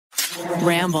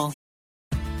Ramble.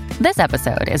 This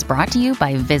episode is brought to you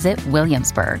by Visit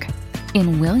Williamsburg.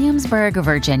 In Williamsburg,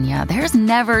 Virginia, there's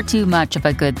never too much of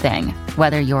a good thing.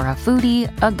 Whether you're a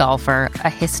foodie, a golfer, a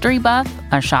history buff,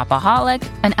 a shopaholic,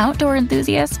 an outdoor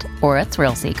enthusiast, or a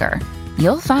thrill seeker,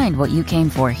 you'll find what you came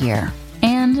for here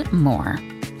and more.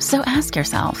 So ask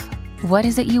yourself, what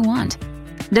is it you want?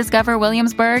 Discover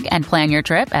Williamsburg and plan your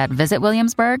trip at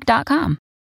visitwilliamsburg.com.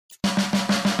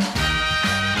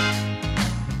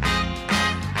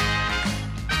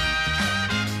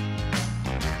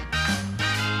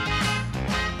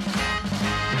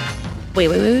 Wait.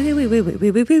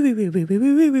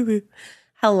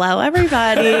 Hello,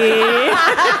 everybody.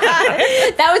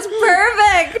 That was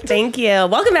perfect. Thank you.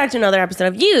 Welcome back to another episode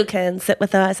of You Can Sit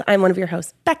With Us. I'm one of your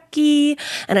hosts, Becky,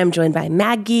 and I'm joined by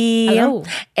Maggie. Hello.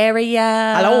 Ariel.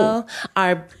 Hello.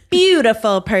 Our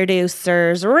beautiful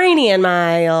producers, Rainey and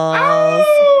Miles.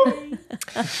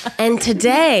 And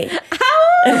today,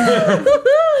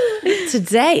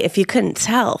 if you couldn't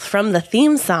tell from the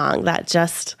theme song that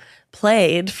just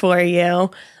played for you,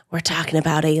 we're talking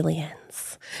about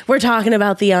aliens. We're talking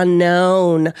about the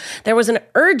unknown. There was an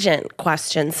urgent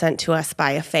question sent to us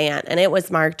by a fan, and it was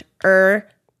marked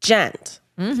urgent.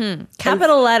 Mm-hmm.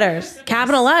 Capital letters.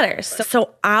 Capital letters.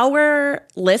 So our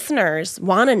listeners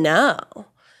want to know,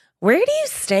 where do you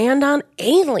stand on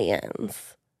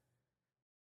aliens?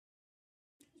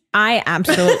 I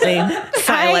absolutely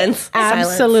Silence.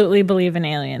 absolutely believe in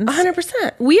aliens.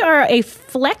 100%. We are a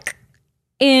fleck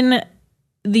in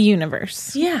the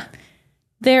universe. Yeah.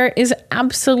 There is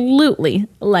absolutely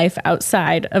life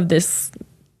outside of this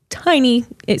tiny,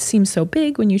 it seems so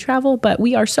big when you travel, but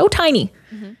we are so tiny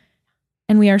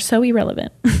and we are so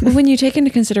irrelevant. When you take into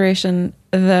consideration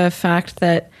the fact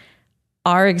that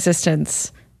our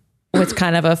existence was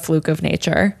kind of a fluke of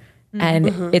nature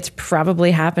and it's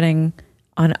probably happening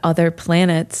on other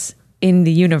planets in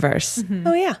the universe.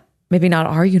 Oh, yeah. Maybe not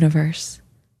our universe,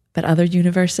 but other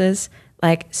universes.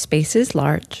 Like, space is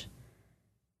large.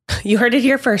 You heard it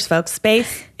here first, folks.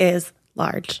 Space is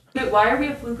large. Wait, why are we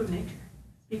a fluke of nature?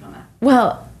 Speak on that.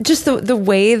 Well, just the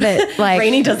way that, like...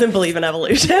 Rainey doesn't believe in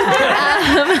evolution.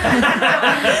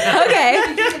 Okay.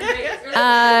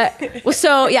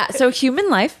 So human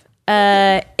life,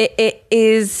 it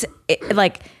is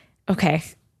like, okay.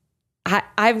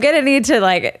 I'm gonna need to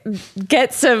like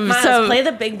get some Miles, play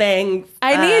the Big Bang.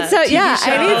 I need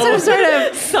some sort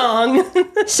of song.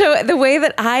 So the way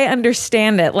that I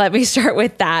understand it, let me start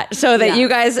with that, so that you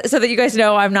guys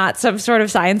know I'm not some sort of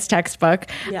science textbook.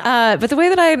 Yeah. But the way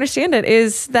that I understand it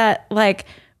is that like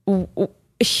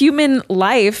human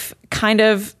life kind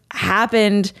of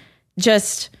happened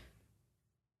just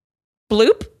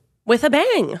bloop With a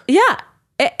bang. Yeah.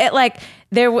 It like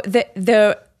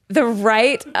the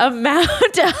right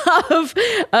amount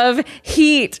of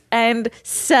heat and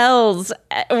cells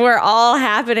were all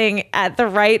happening at the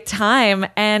right time,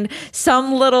 and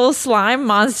some little slime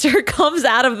monster comes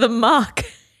out of the muck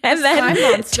and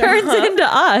then turns into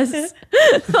us.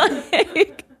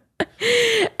 Like,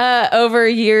 over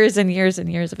years and years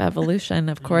and years of evolution,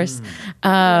 of course.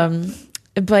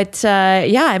 But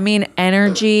I mean,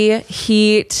 energy,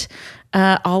 heat,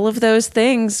 all of those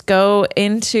things go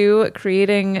into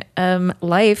creating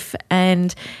life.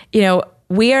 And, you know,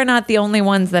 we are not the only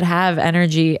ones that have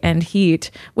energy and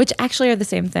heat, which actually are the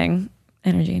same thing,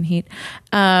 energy and heat.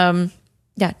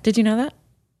 Did you know that?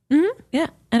 Mm-hmm. Yeah,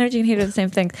 energy and heat are the same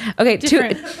thing. Okay,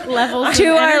 levels to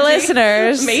our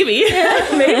listeners. Maybe.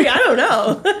 Maybe. I don't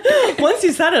know. Once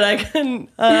you said it, I couldn't.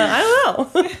 I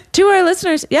don't know. To our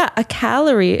listeners, a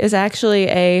calorie is actually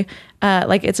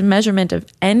it's a measurement of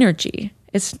energy.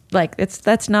 It's like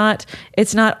it's not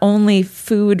only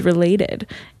food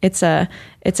related. It's a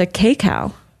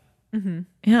kcal. Mm-hmm.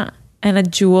 Yeah. And a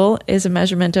joule is a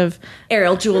measurement of...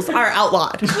 Ariel, joules are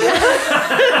outlawed.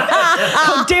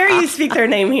 How dare you speak their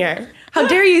name here? How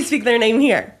dare you speak their name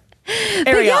here?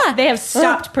 Ariel. Yeah, they have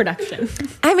stopped production.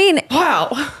 I mean...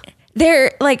 Wow.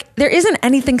 There isn't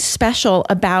anything special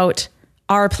about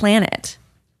our planet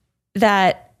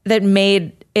that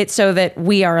made it so that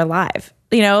we are alive.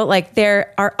 You know, like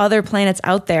there are other planets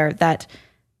out there that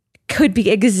could be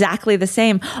exactly the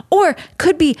same or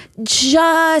could be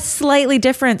just slightly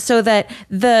different, so that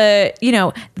the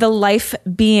life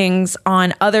beings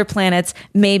on other planets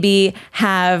maybe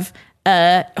have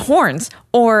horns,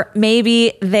 or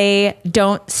maybe they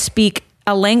don't speak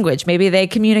a language. Maybe they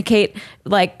communicate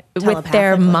like with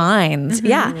their minds. Mm-hmm.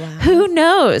 Yeah. Wow. Who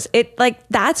knows?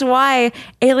 That's why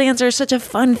aliens are such a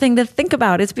fun thing to think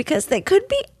about. It's because they could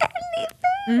be anything.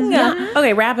 Mm-hmm. Yeah.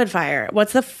 Okay, rapid fire.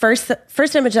 What's the first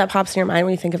image that pops in your mind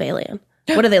when you think of alien?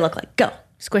 What do they look like? Go.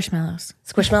 Squishmallows.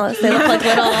 Squishmallows. They look like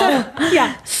little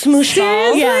smoosh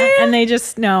balls. Yeah, and they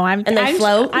just they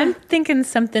float? I'm thinking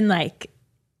something like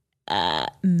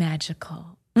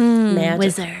magical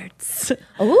wizards.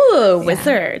 Ooh,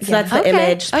 wizards. That's the Okay,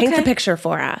 image. Paint the okay. picture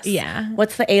for us. Yeah.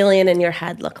 What's the alien in your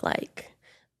head look like?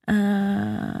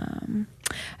 I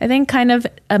think kind of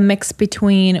a mix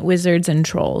between wizards and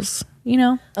trolls. You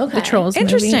know, Okay. the trolls. movie.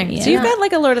 Interesting. Yeah. So you've got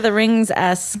like a Lord of the Rings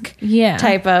esque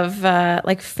type of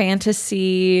like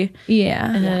fantasy,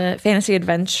 fantasy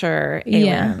adventure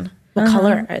alien. What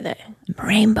color are they?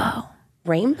 rainbow.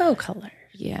 Rainbow color.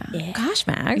 Yeah. Gosh,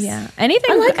 Max. Yeah.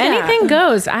 Anything like that. anything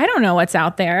goes. I don't know what's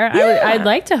out there. I'd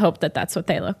like to hope that that's what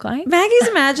they look like. Maggie's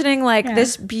imagining like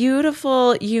this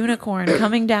beautiful unicorn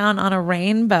coming down on a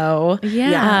rainbow.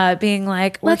 Yeah. Being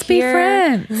like, Let's be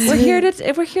friends. We're here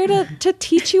to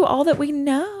teach you all that we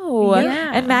know.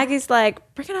 Yeah. And Maggie's like,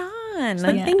 bring it on.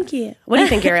 Thank you. What do you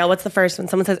think, Ariel? What's the first one?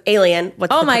 Someone says alien.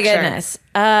 What's Oh the my picture? goodness.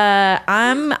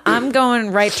 I'm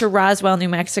going right to Roswell, New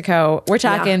Mexico. We're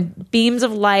talking beams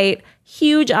of light,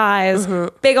 huge eyes,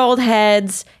 big old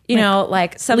heads, you know,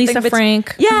 like something Lisa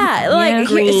Frank. Yeah, like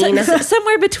green.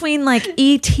 somewhere between like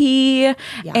E.T.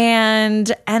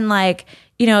 and like,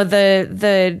 you know,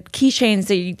 the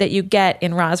keychains that you get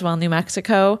in Roswell, New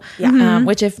Mexico,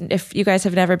 which if you guys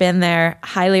have never been there,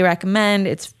 highly recommend.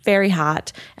 It's very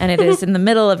hot and it is in the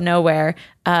middle of nowhere,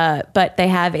 but they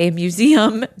have a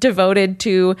museum devoted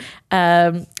to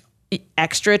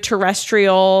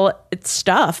extraterrestrial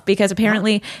stuff because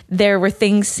apparently there were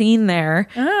things seen there.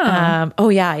 Yeah.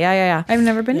 I've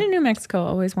never been to New Mexico.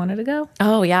 Always wanted to go.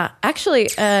 Oh yeah. Actually,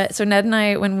 so Ned and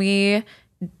I, when we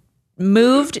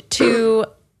moved to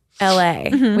LA,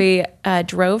 we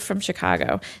drove from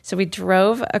Chicago. So we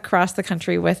drove across the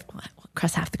country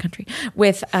across half the country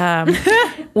with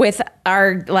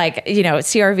our like, you know,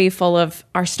 CRV full of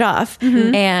our stuff.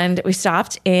 And we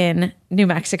stopped in New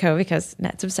Mexico because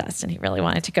Ned's obsessed and he really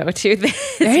wanted to go to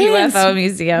this UFO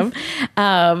museum.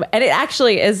 And it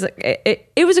actually is,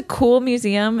 it was a cool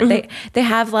museum. They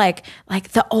have like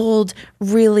the old,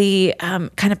 really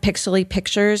kind of pixely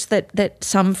pictures that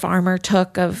some farmer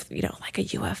took of, you know, like a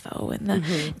UFO in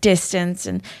the distance.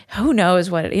 And who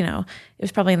knows what, you know, it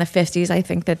was probably in the 50s, I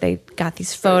think, that they got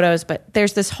these photos, but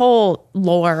there's this whole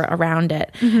lore around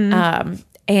it.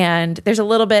 And there's a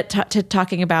little bit to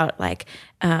talking about like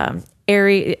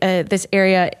this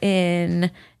area in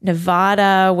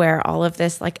Nevada where all of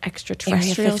this like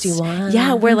extraterrestrial, Area 51.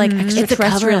 yeah, where like It's a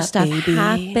extraterrestrial cover-up, stuff baby.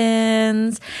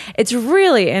 happens. It's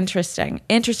really interesting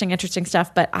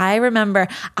stuff. But I remember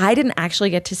I didn't actually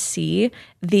get to see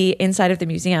the inside of the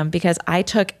museum because I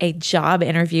took a job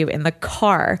interview in the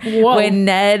car when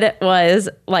Ned was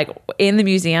like in the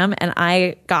museum, and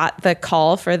I got the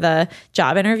call for the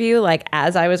job interview like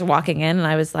as I was walking in, and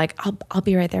I was like, I'll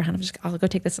be right there, hon. I'll go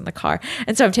take this in the car.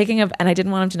 And so I'm and I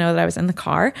didn't want him to know that I was in the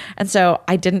car. And so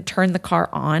I didn't turn the car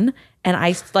on, and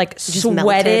I like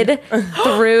sweated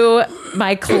through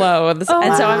my clothes.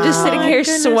 And so I'm just sitting here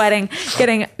sweating,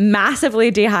 getting massively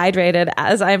dehydrated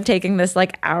as I'm taking this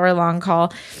like hour-long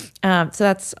call. So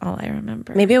that's all I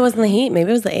remember. Maybe it wasn't the heat. Maybe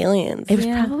it was the aliens. It was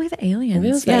probably the aliens. Maybe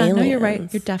it was the No, you're right.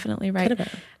 aliens. You're definitely right.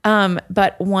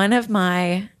 But one of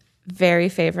my very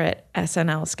favorite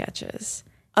SNL sketches.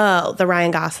 Oh, the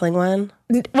Ryan Gosling one.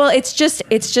 Well, it's just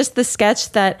the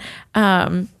sketch that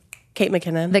Kate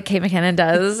McKinnon. that Kate McKinnon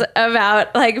does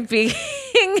about like being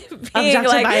Abducted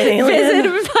like by an alien.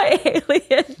 visited by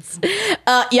aliens.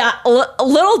 A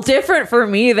little different for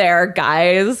me there,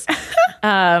 guys.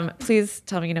 Please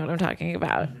tell me you know what I'm talking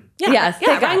about. Yes,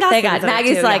 thank Ryan God. Thank Gosling's God. in it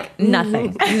Maggie's too, like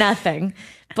nothing.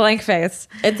 Blank face.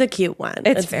 It's a cute one.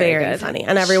 It's very very good. funny.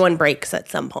 And everyone breaks at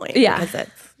some point. Yeah. Because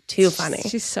it's too funny.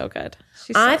 She's so good.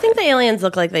 I think the aliens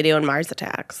look like they do in Mars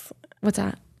Attacks. What's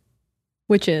that?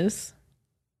 Which is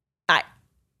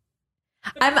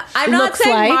I'm not Looks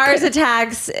saying like. Mars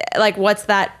Attacks. Like, what's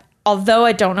that? Although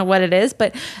I don't know what it is,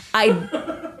 but I'm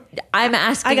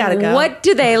asking. I gotta go. What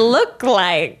do they look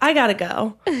like? I gotta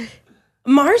go.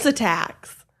 Mars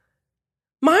Attacks.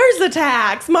 Mars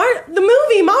Attacks. The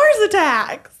movie Mars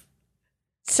Attacks.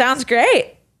 Sounds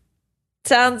great.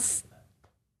 I'm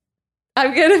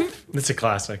gonna. It's a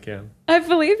classic, yeah. I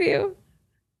believe you.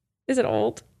 Is it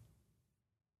old?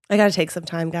 I gotta take some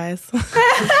time, guys.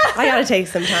 I gotta take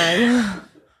some time.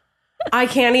 I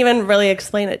can't even really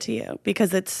explain it to you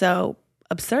because it's so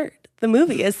absurd. The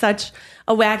movie is such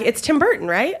a wacky. It's Tim Burton,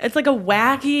 right? It's like a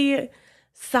wacky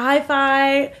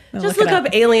sci-fi. Just look up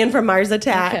Alien from Mars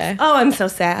Attacks. Okay. Oh, I'm so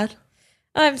sad.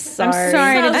 I'm sorry.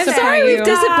 sorry to I'm disappoint sorry we've you.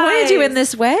 disappointed you in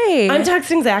this way. I'm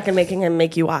texting Zach and making him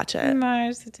make you watch it.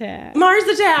 Mars attack. Mars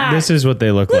Attack. This is what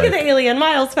they look Look like. at the alien.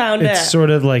 Miles found It's it. sort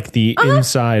of like the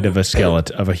inside of a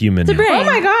skeleton of a human. brain. Oh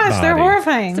my gosh, they're Body.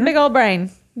 horrifying. It's a big old brain.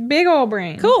 Big old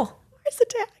brain. Cool. Mars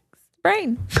Attack.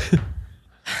 Brain.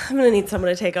 I'm gonna need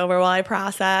someone to take over while I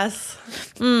process.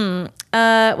 Well,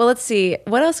 let's see.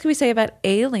 What else can we say about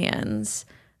aliens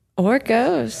or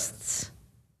ghosts?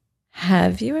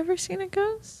 Have you ever seen a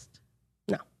ghost?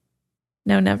 No.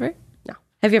 No, never? No.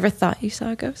 Have you ever thought you saw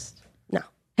a ghost? No.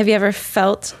 Have you ever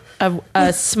felt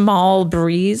a small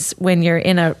breeze when you're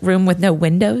in a room with no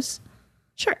windows?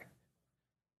 Sure.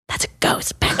 That's a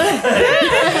ghost, Becky.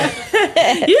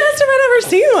 You asked if I'd ever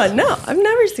seen one. No, I've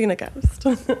never seen a ghost.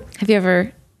 Have you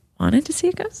ever wanted to see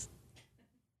a ghost?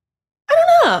 I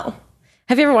don't know.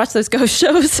 Have you ever watched those ghost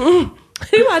shows?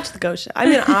 I watch the ghost show. I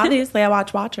mean, obviously, I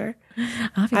watch Watcher.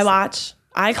 Obviously.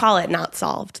 I call it Not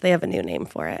Solved. They have a new name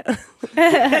for it.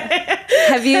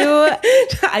 Have you?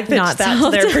 I pitched Not that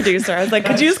Solved. to their producer. I was like,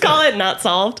 could you just call it Not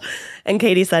Solved? And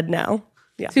Katie said no.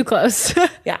 Too close.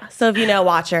 Yeah. So if you know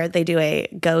Watcher, they do a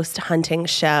ghost hunting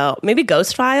show. Maybe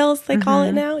Ghost Files, they call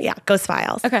it now. Yeah, Ghost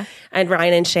Files. Okay. And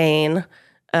Ryan and Shane,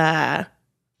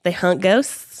 they hunt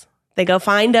ghosts. They go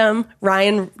find them.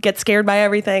 Ryan gets scared by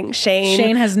everything.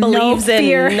 Shane has no believes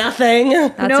fear. in nothing.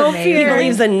 No amazing. He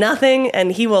believes in nothing, and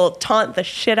he will taunt the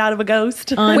shit out of a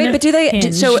ghost. Wait, but do they?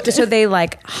 Unhinged. So they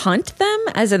like hunt them,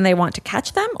 as in they want to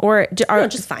catch them, or are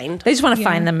just find. They just want to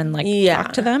find them and like Yeah.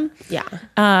 talk to them. Yeah.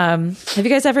 Have you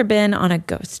guys ever been on a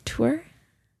ghost tour,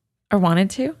 or wanted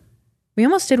to? We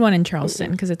almost did one in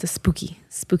Charleston because it's a spooky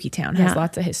town. Has Yeah.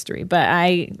 lots of history. But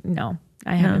I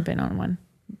haven't been on one.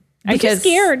 I'm too Because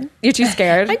scared. You're too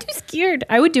scared. I'm too scared.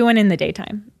 I would do one in the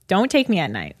daytime. Don't take me at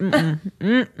night.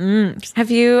 Mm-mm. Have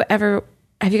you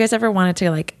guys ever wanted to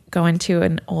like go into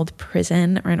an old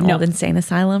prison or an old insane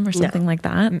asylum or something like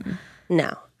that? No.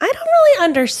 I don't really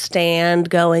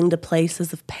understand going to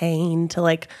places of pain to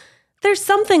like, there's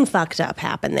something fucked up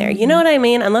happen there. You know what I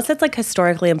mean? Unless it's like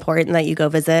historically important that you go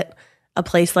visit a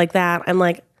place like that. I'm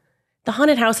like, the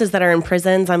haunted houses that are in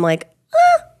prisons, I'm like,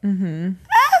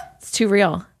 It's too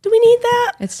real. do we need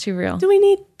that? It's too real. Do we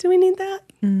need that?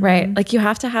 Right. Like you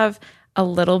have to have a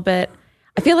little bit.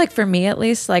 I feel like for me at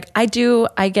least, like I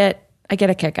get a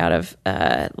kick out of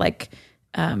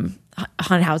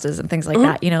haunted houses and things like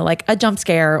that, you know, like a jump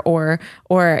scare or,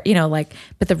 you know, like,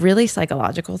 but the really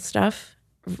psychological stuff,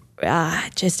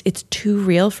 just, it's too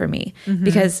real for me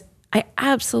because I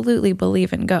absolutely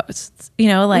believe in ghosts, you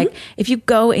know, like if you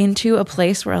go into a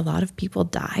place where a lot of people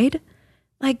died,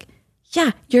 like,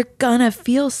 yeah, you're gonna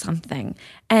feel something.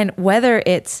 And whether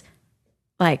it's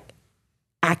like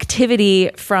activity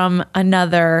from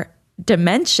another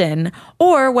dimension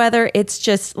or whether it's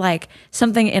just like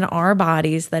something in our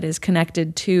bodies that is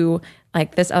connected to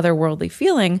like this otherworldly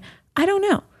feeling, I don't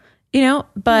know, you know,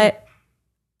 but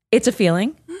it's a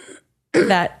feeling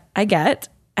that I get.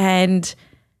 And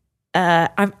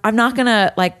I'm not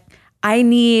gonna like, I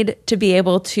need to be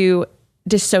able to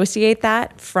dissociate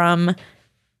that from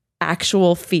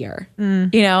actual fear,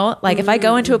 you know, like if I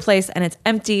go into a place and it's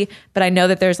empty, but I know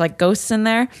that there's like ghosts in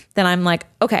there, then I'm like,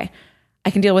 okay,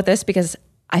 I can deal with this because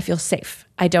I feel safe.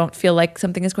 I don't feel like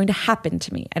something is going to happen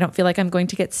to me. I don't feel like I'm going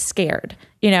to get scared,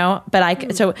 you know,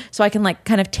 but so I can like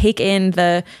kind of take in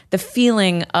the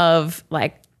feeling of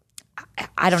like,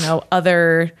 I don't know,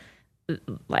 other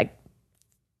like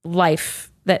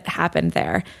life that happened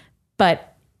there.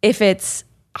 But if it's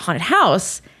a haunted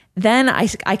house, then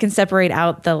I can separate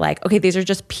out the like, okay, these are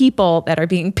just people that are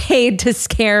being paid to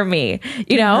scare me,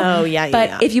 you know? Oh, yeah, But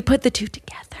yeah. if you put the two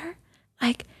together,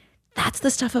 like that's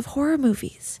the stuff of horror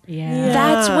movies. Yeah.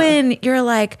 That's when you're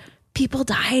like, people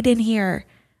died in here.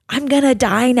 I'm gonna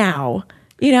die now,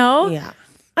 you know? Yeah.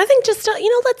 I think just,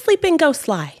 let sleeping ghosts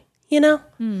lie, you know?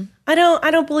 I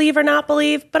don't believe or not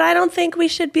believe, but I don't think we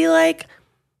should be like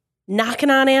knocking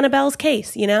on Annabelle's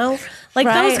case, you know? Like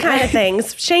those kind of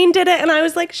things. Shane did it and I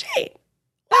was like, Shane,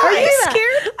 are you scared?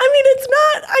 I mean,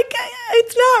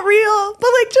 it's not real, but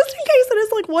like just in case it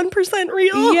is like 1%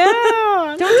 real.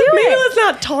 Yeah. Don't do Maybe it. let's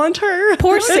not taunt her.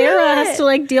 Poor Sarah has to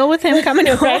like deal with him coming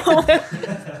home.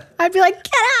 I'd be like,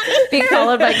 get out. Being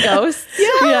followed by ghosts.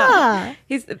 Yeah.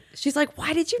 She's like,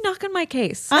 why did you knock on my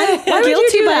case? I'm Why would you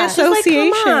guilty do by that?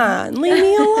 association. Come on, leave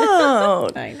me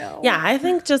alone. I know. Yeah, I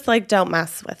think just like don't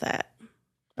mess with it.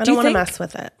 I Do don't you want to think- mess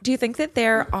with it. Do you think that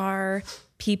there are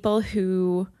people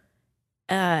who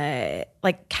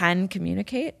like can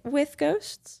communicate with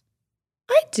ghosts?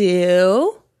 I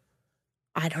do.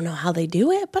 I don't know how they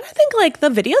do it, but I think like the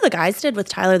video the guys did with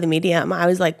Tyler the Medium, I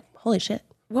was like, holy shit.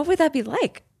 What would that be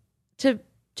like to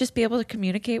just be able to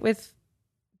communicate with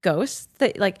ghosts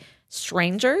that like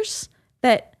strangers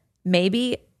that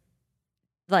maybe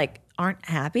like aren't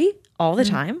happy all the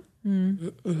time?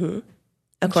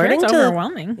 According it's to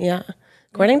overwhelming. Yeah.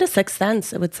 According to Sixth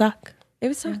Sense, it would suck. It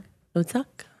was so. It would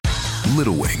suck.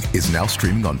 Little Wing is now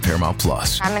streaming on Paramount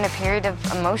Plus. I'm in a period of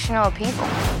emotional upheaval.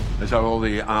 Is that all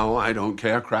the I don't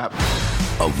care crap?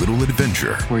 A little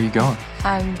adventure Where are you going?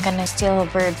 I'm gonna steal a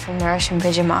bird from the Russian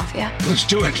pigeon mafia. Let's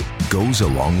do it. goes a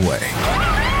long way.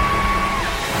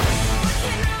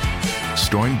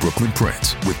 Starring Brooklyn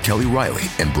Prince with Kelly Riley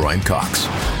and Brian Cox.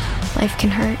 Life can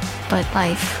hurt, but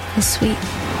life is sweet.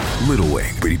 Little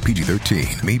Wing, rated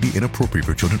PG-13, may be inappropriate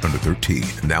for children under 13.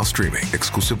 Now streaming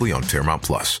exclusively on Paramount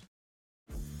Plus.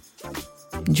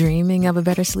 Dreaming of a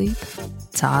better sleep?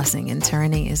 Tossing and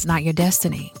turning is not your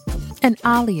destiny. And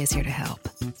Ollie is here to help.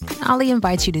 Ollie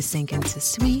invites you to sink into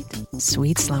sweet,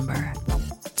 sweet slumber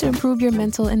to improve your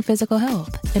mental and physical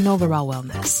health and overall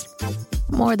wellness.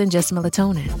 More than just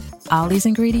melatonin, Ollie's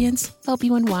ingredients help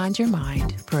you unwind your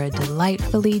mind for a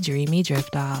delightfully dreamy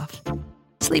drift off.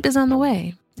 Sleep is on the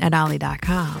way at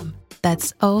Ollie.com.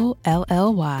 That's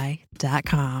OLLY.com.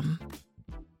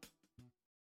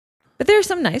 But there are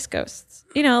some nice ghosts.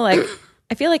 You know, like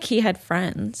I feel like he had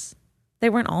friends. They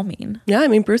weren't all mean. Yeah, I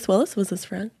mean, Bruce Willis was his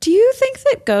friend. Do you think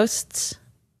that ghosts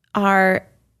are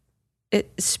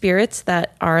spirits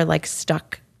that are like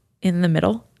stuck in the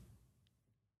middle?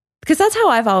 Because that's how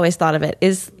I've always thought of it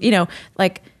is, you know,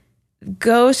 like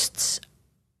ghosts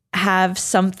have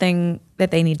something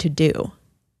that they need to do.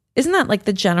 Isn't that like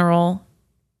the general?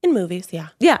 In movies, yeah.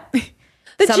 Yeah. The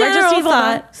Some are just general evil.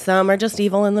 thought. Some are just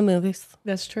evil in the movies.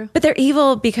 That's true. But they're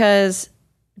evil because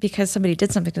somebody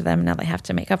did something to them and now they have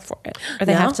to make up for it. Or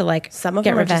they No, have to like some of get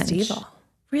them revenge. are just evil.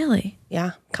 Really?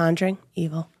 Yeah. Conjuring,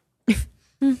 evil.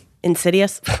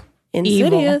 Insidious.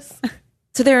 Insidious.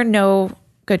 So there are no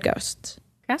good ghosts.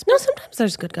 No, sometimes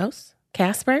there's good ghosts.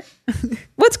 Casper.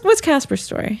 What's Casper's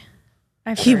story?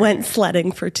 He went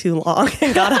sledding for too long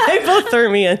and got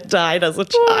hypothermia and died as a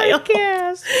child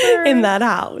in that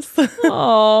house.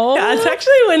 Oh. Yeah, it's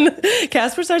actually when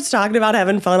Casper starts talking about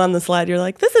having fun on the sled, you're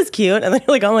like, this is cute. And then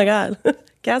you're like, oh my God,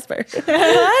 Casper.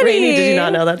 Rainey, did you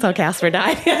not know that's how Casper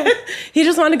died? He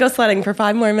just wanted to go sledding for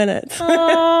 5 more minutes.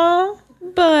 Oh,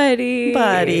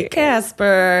 buddy.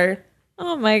 Casper.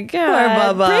 Oh my God. Poor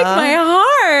Bubba. Break my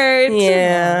heart.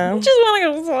 Yeah. I just want to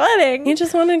go sledding. He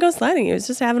just wanted to go sledding. He was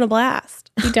just having a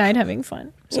blast. He died having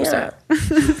fun. So sad.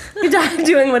 He died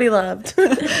doing what he loved.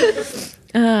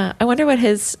 I wonder what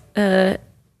his,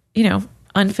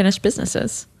 unfinished business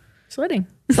is. Sledding.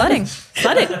 Sledding.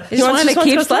 He just wanted to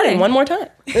keep sledding. one more time.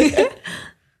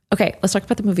 Okay, let's talk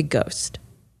about the movie Ghost,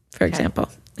 for example.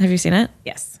 Have you seen it?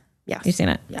 Yes. Yes. You've seen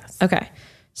it? Yes. Okay.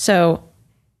 So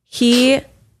he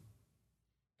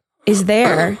is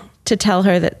there to tell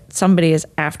her that somebody is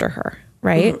after her,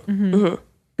 right? Mm-hmm.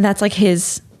 That's like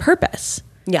his purpose.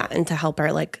 Yeah, and to help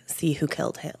her like see who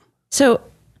killed him. So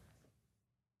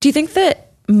do you think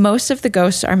that most of the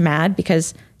ghosts are mad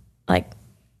because like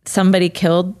somebody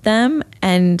killed them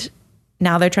and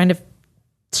now they're trying to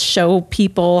show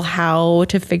people how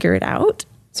to figure it out?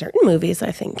 Certain movies,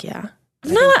 I think, yeah.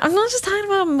 I'm not just talking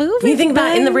about movies. You think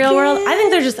about in the real world?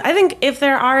 I think if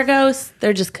there are ghosts,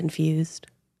 they're just confused.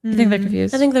 You think they're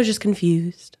confused? I think they're just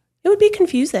confused. It would be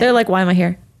confusing. They're like, why am I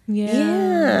here?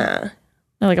 Yeah.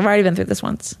 They're like, I've already been through this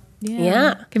once.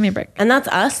 Yeah. Give me a break. And that's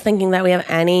us thinking that we have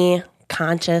any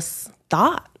conscious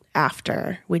thought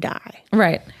after we die.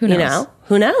 Right. Who knows? You know?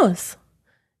 Who knows?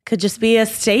 Could just be a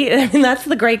state. I mean, that's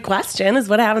the great question is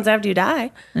what happens after you die?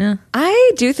 Yeah.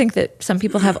 I do think that some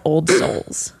people have old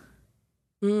souls.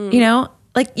 You know,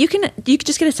 like you could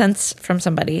just get a sense from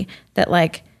somebody that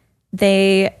like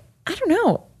I don't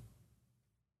know.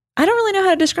 I don't really know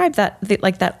how to describe that,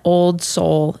 like that old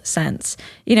soul sense,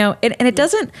 you know, and it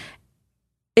doesn't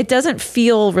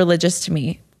feel religious to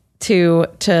me to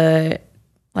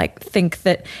like think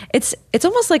that it's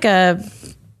almost like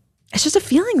it's just a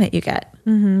feeling that you get.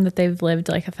 Mm-hmm, that they've lived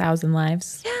like 1,000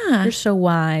 lives. Yeah. They're so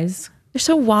wise. They're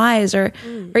so wise or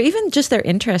even just their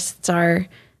interests are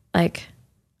like,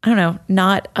 I don't know,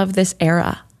 not of this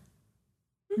era.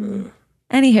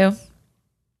 Anywho.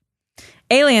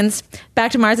 Aliens,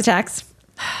 back to Mars attacks.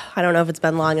 I don't know if it's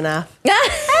been long enough.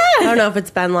 I don't know if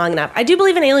it's been long enough. I do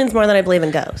believe in aliens more than I believe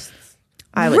in ghosts.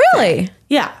 I would Really? say.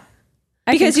 Yeah.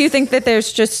 Because you think that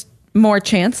there's just more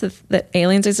chance that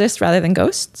aliens exist rather than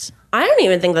ghosts? I don't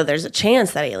even think that there's a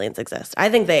chance that aliens exist. I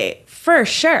think for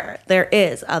sure, there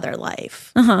is other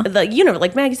life. The universe,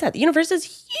 like Maggie said, the universe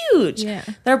is huge. Yeah.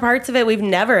 There are parts of it we've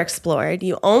never explored.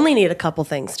 You only need a couple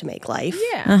things to make life.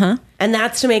 Yeah. And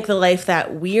that's to make the life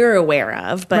that we're aware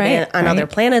of. But on other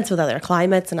planets with other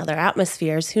climates and other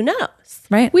atmospheres, who knows?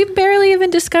 Right. We've barely even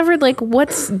discovered like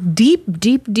what's deep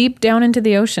down into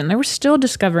the ocean. We're still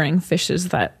discovering fish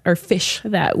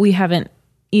that we haven't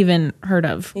even heard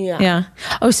of. Yeah.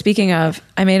 Oh, speaking of,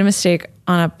 I made a mistake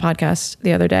on a podcast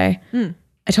the other day.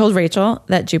 I told Rachel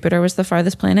that Jupiter was the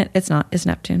farthest planet. It's not. It's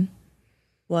Neptune.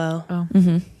 Whoa. Oh.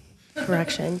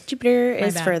 Correction. Jupiter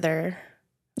is bad. further.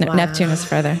 No, Wow. Neptune is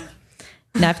further.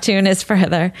 Neptune is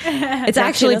further. It's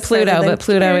actually is further Pluto, than but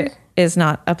Pluto Jupiter. is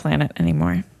not a planet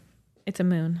anymore. It's a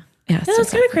moon. Yes. Yeah,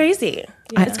 it's kind of crazy.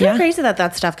 It's kind of crazy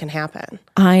that stuff can happen.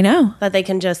 I know. That they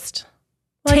can just.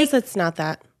 Well, I guess it's not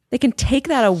that. They can take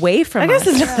that away from I guess us.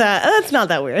 it's not that. That's not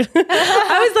that weird.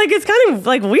 I was like, it's kind of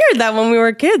like weird that when we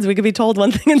were kids, we could be told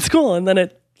one thing in school and then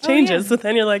it changes. But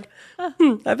then you're like, I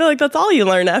feel like that's all you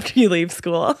learn after you leave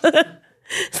school.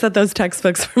 So that those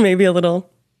textbooks were maybe a little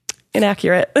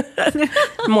inaccurate.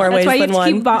 More That's ways why you than have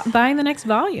to one. keep buying the next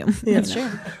volume. That's true.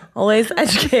 Always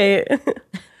educate.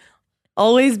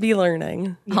 Always be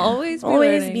learning. Always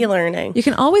Be learning. You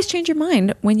can always change your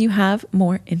mind when you have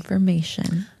more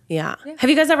information. Yeah. Have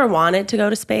you guys ever wanted to go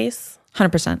to space?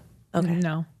 100%. Okay.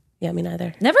 No. Yeah, me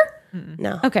neither. Never?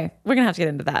 No. Okay, we're gonna have to get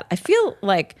into that. I feel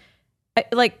like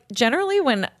generally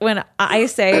when I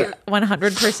say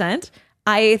 100%,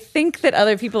 I think that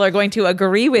other people are going to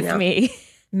agree with me.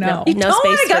 No. No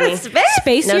space for me.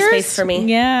 Space No years? space for me.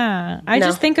 Yeah. I No.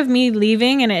 just think of me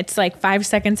leaving and it's like 5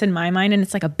 seconds in my mind and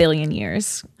it's like a billion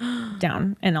years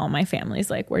down. And all my family's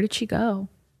like, where did she go?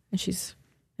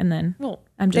 And then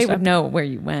I'm just They would know where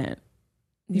you went.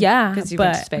 Yeah, because you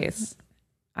went to but space.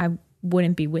 I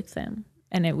wouldn't be with them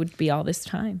and it would be all this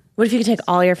time. What if you could take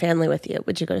all your family with you?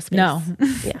 Would you go to space? No.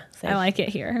 Yeah. Same. I like it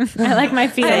here. I like my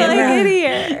feet.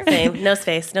 here. Same. No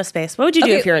space. No space. What would you do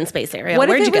Okay. if you're in space area? What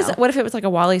Where'd if you it was? go? What if it was like a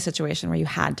Wall-E situation where you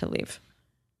had to leave?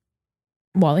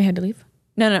 Wally had to leave.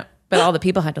 No, but all the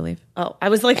people had to leave. Oh, I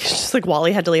was like, just like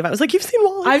Wally had to leave. I was like, you've seen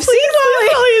Wally. I've seen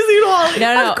Wally. You've seen Wally.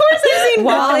 No. Of course I've seen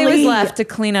Wall-E was Wally. left to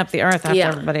clean up the earth after Yeah.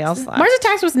 everybody else left. Mars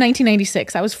Attacks was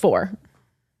 1996. I was 4.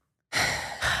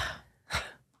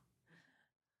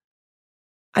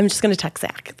 I'm just going to text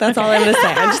Zach. That's all I'm going to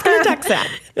say. I'm just going to text Zach.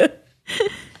 You're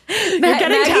getting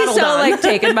Maggie's tattled so on. like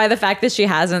taken by the fact that she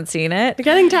hasn't seen it. You're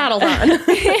getting tattled on.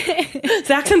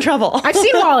 Zach's in trouble. I've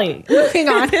seen Wally. Moving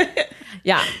on.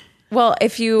 Yeah. Well,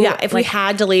 if you If we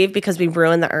had to leave because we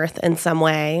ruined the earth in some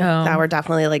way that we're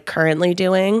definitely like currently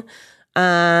doing,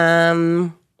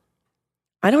 I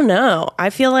don't know. I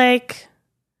feel like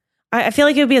it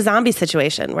would be a zombie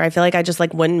situation where I feel like I just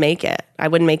like wouldn't make it. I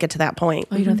wouldn't make it to that point.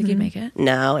 you don't think you'd make it?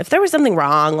 No, if there was something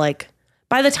wrong, like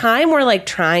by the time we're like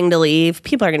trying to leave,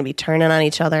 people are going to be turning on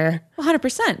each other. Well,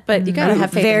 100%. But you gotta I'm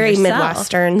have faith very in yourself.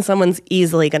 Midwestern. Someone's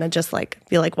easily going to just like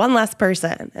be like one less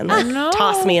person and like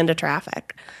toss me into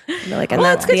traffic. And like, and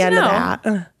Well, that's that's good the to end of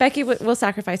know. that. Becky will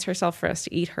sacrifice herself for us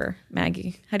to eat her,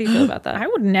 Maggie. How do you feel about that? I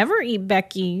would never eat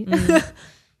Becky.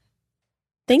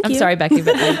 Thank you. I'm sorry, Becky,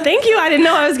 but Thank you. I didn't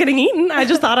know I was getting eaten. I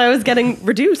just thought I was getting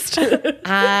reduced.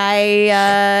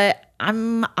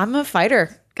 I'm a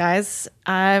fighter, guys.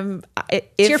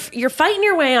 You're fighting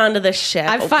your way onto the ship.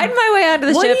 I'm fighting my way onto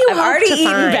the What ship. do you I've hope already to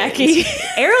eaten find? Becky.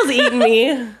 Errol's eaten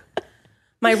me.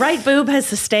 My right boob has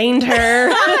sustained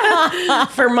her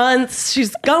for months.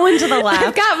 She's going to the I've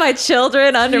left. got my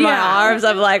children under my arms.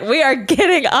 I'm like, we are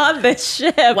getting on this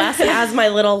ship. Wes has my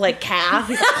little like calf.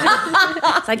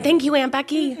 It's like, thank you, Aunt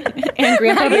Becky. And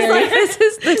Grandpa He's Barry. like,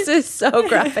 this is so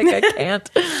graphic. I can't.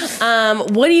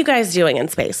 What are you guys doing in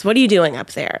space? What are you doing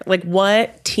up there? Like,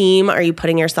 what team are you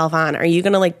putting yourself on? Are you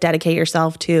going to like dedicate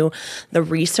yourself to the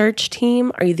research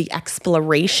team? Are you the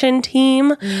exploration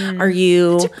team? Are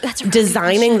you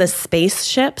designing the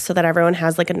spaceship so that everyone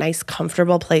has like a nice,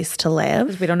 comfortable place to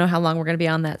live? We don't know how long we're going to be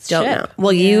on that Don't ship. know.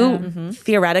 Well, you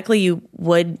theoretically you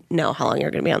would know how long you're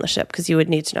going to be on the ship because you would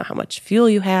need to know how much fuel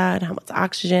you had, how much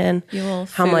oxygen, Fuel,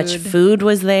 how much food. food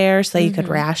was there, so you could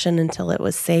ration until it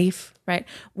was safe. Right.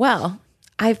 Well,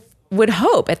 I would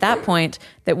hope at that point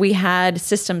that we had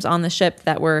systems on the ship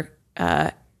that were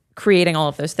creating all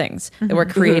of those things, that were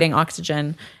creating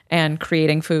oxygen and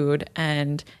creating food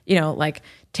and, like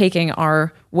taking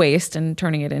our waste and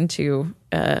turning it into,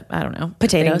 I don't know,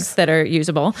 Potatoes. things that are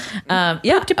usable. To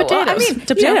potatoes. To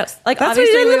potatoes. Like That's what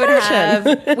obviously you we did would in the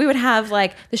have, we would have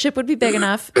like the ship would be big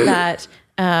enough that,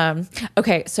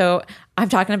 okay, so I'm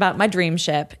talking about my dream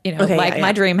ship, Okay,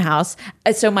 my dream house.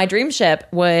 So my dream ship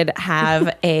would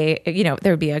have there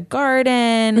would be a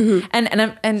garden,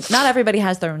 and not everybody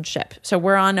has their own ship. So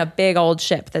we're on a big old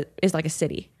ship that is like a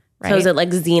city. Right? So is it like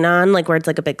Xenon, like where it's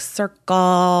like a big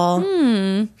circle?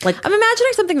 Like I'm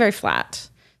imagining something very flat.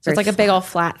 So it's like a big old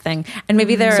flat thing. And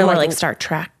maybe there are more like Star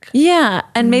Trek. Yeah.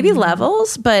 And maybe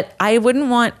levels, but I wouldn't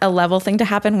want a level thing to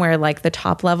happen where like the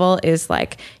top level is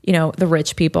like, the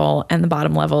rich people and the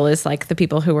bottom level is like the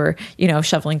people who are,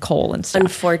 shoveling coal and stuff.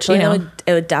 Unfortunately,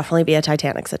 it would definitely be a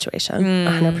Titanic situation.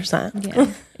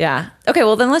 100%. Yeah. Okay.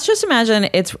 Well, then let's just imagine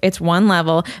it's one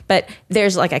level, but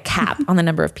there's like a cap on the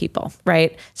number of people,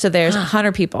 right? So there's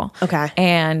 100 people. Okay.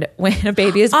 And when a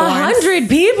baby is born, 100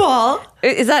 people.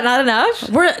 Is that not enough?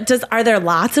 Are there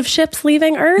lots of ships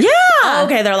leaving Earth? Yeah. Oh,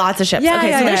 okay, there are lots of ships. Yeah, okay,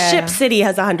 yeah, so yeah, the yeah. ship city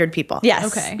has 100 people. Yes.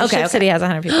 Okay. Ship City has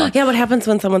 100 people. Yeah, what happens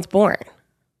when someone's born?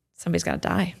 Somebody's got to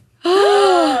die.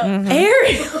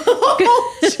 Ariel.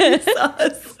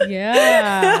 Jesus.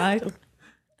 Yeah.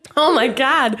 Oh my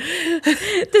God.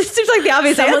 This seems like the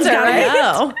obvious Someone's answer, gotta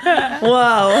right? go.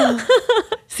 Whoa.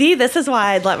 See, this is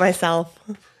why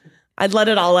I'd let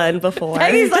it all end before.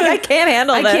 Peggy's like, I can't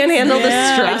handle this. I can't handle the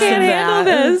stress. I can't of handle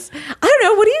that. this. I don't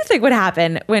know. What do you think would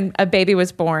happen when a baby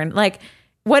was born? Like,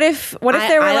 what if there were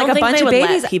I don't like a think bunch they of would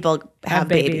babies? let people have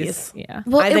babies. Yeah.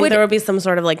 Well, I think there would be some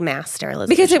sort of like mass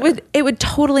sterilization. because it would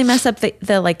totally mess up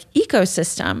the like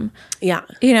ecosystem. Yeah.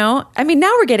 I mean,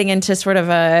 now we're getting into sort of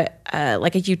a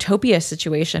utopia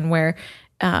situation where,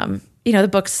 the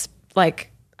books like.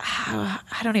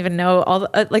 I don't even know all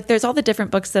the, like there's all the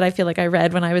different books that I feel like I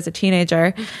read when I was a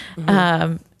teenager.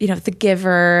 The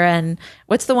Giver, and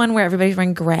what's the one where everybody's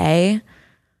wearing gray?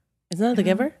 Isn't that The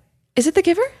Giver? Is it The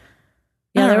Giver?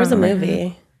 Yeah, there was a remember.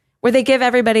 movie. Where they give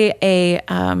everybody a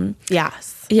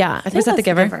Yes. yeah, I think was that that's The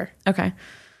Giver? The Giver. Okay.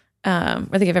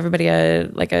 Where they give everybody a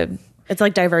It's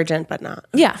like Divergent, but not.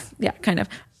 yeah, kind of.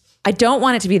 I don't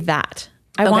want it to be that.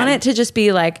 I want it to just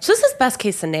be like So this is best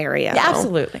case scenario. yeah,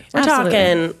 absolutely.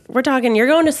 We're talking, you're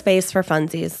going to space for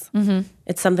funsies. Mm-hmm.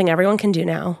 It's something everyone can do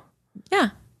now. Yeah.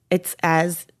 It's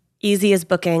as easy as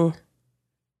booking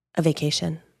a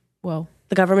vacation. Whoa.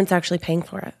 The government's actually paying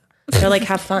for it. They're like,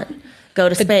 have fun. Go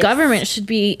to The space. government should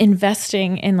be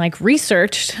investing in like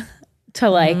research to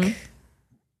like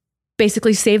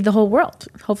basically save the whole world.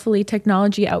 Hopefully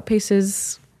technology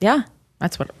outpaces. Yeah.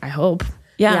 That's what I hope.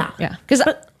 Yeah. Yeah. Because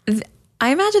I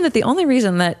imagine that the only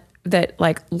reason that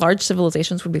like large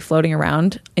civilizations would be floating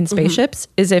around in spaceships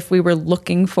is if we were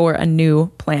looking for a new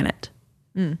planet.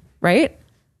 Right?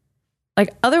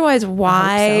 Like otherwise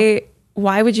why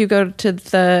would you go to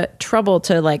the trouble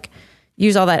to like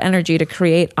use all that energy to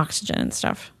create oxygen and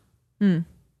stuff? I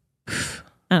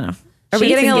don't know. Are we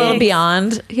getting a little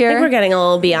beyond I think here? we're getting a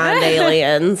little beyond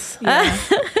aliens.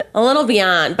 A little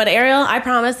beyond. But Ariel, I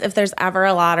promise if there's ever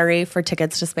a lottery for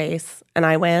tickets to space and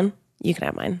I win, you can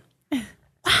have mine.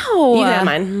 Wow. You can have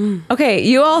mine. Okay,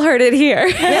 you all heard it here.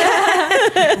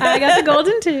 I got the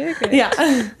golden ticket. Yeah.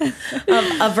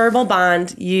 A verbal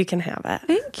bond, you can have it.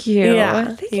 Thank you. Yeah.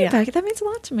 Thank you, Becky. That means a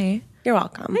lot to me. You're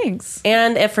welcome. Thanks.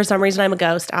 And if for some reason I'm a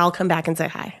ghost, I'll come back and say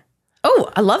hi.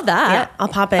 Oh, I love that. Yeah, I'll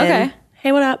pop in. Okay.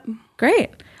 Hey, what up?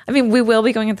 Great. I mean, we will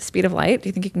be going at the speed of light. Do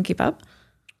you think you can keep up?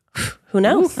 Who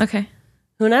knows? Okay.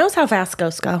 Who knows how fast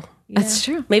ghosts go? That's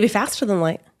true. Maybe faster than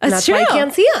light. And That's why you true.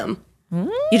 can't see them.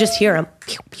 You just hear them.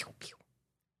 Pew, pew, pew.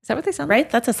 Is that what they sound like? Right?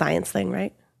 That's a science thing,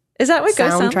 right? Is that what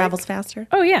ghosts Sound sound travels faster.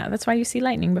 Oh yeah, that's why you see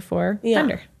lightning before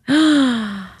thunder.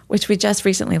 like? Which we just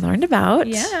recently learned about.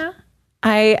 Yeah.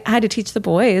 I had to teach the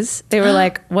boys. They were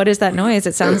like, what is that noise?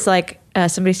 It sounds like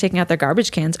somebody's taking out their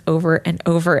garbage cans over and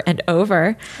over and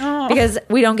over because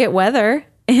we don't get weather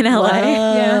in LA.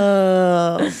 Yeah.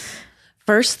 Oh.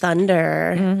 First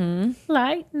thunder.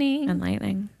 Lightning. And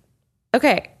lightning.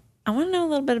 Okay. I want to know a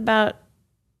little bit about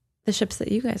the ships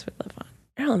that you guys would live on.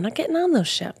 Earl, I'm not getting on those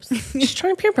ships. Just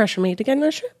trying to peer pressure me to get on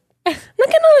a ship. I'm not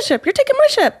getting on a ship. You're taking my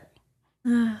ship.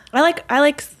 I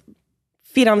like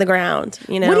feet on the ground,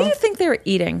 you know? What do you think they were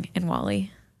eating in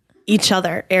Wall-E? Each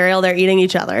other. Ariel, they're eating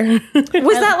each other. Was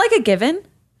that like a given?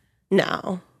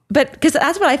 No. But because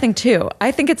that's what I think too.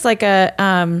 I think it's like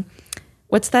a,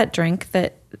 what's that drink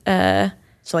that,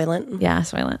 Soylent. yeah,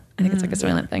 Soylent. I think it's like a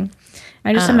Soylent thing.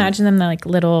 I just imagine them like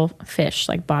little fish,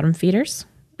 like bottom feeders,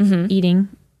 eating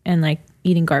and like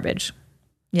eating garbage.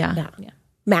 Yeah. Yeah.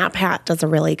 Matt Pat does a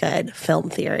really good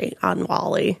film theory on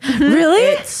Wall-E. Really?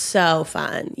 It's so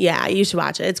fun. Yeah, you should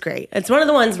watch it. It's great. It's one of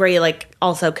the ones where you like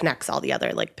also connects all the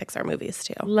other like Pixar movies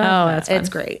too. That's fun. It's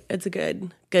great. It's a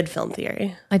good film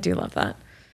theory. I do love that.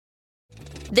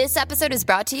 This episode is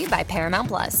brought to you by Paramount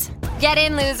Plus. Get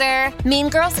in, loser! Mean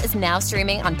Girls is now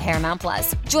streaming on Paramount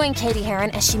Plus. Join Katie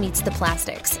Heron as she meets the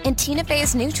plastics in Tina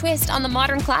Fey's new twist on the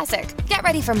modern classic. Get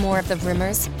ready for more of the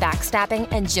rumors, backstabbing,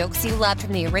 and jokes you loved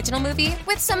from the original movie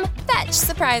with some fetch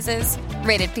surprises.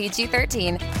 Rated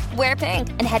PG-13. Wear pink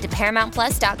and head to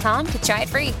ParamountPlus.com to try it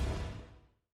free.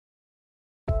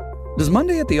 Does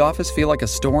Monday at the office feel like a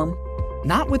storm?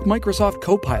 Not with Microsoft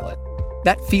Copilot.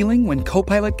 That feeling when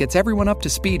Copilot gets everyone up to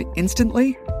speed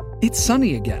instantly? It's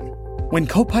sunny again. When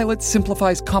Copilot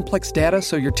simplifies complex data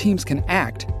so your teams can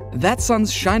act, that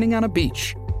sun's shining on a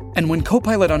beach. And when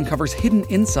Copilot uncovers hidden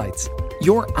insights,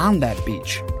 you're on that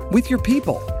beach with your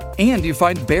people, and you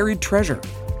find buried treasure.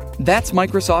 That's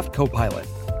Microsoft Copilot.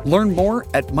 Learn more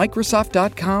at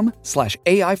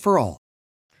Microsoft.com/AI for all.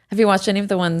 Have you watched any of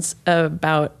the ones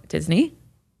about Disney?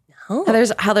 No.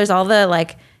 How there's all the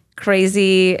like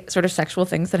crazy sort of sexual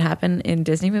things that happen in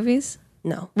Disney movies?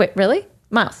 No. Wait, really?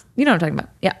 Miles, you know what I'm talking about.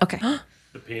 Yeah, okay.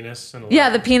 The penis and Aladdin. Yeah,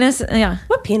 the penis. Yeah.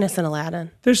 What penis in Aladdin?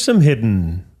 There's some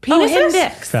hidden Penises? Hidden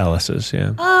dicks. phalluses,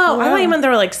 yeah. Oh, I thought you meant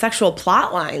there were like sexual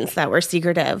plot lines that were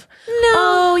secretive. No.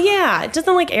 Oh, yeah.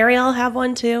 Doesn't like Ariel have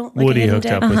one too? Like Woody hooked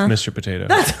up with Mr. Potato.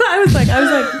 That's what I was like.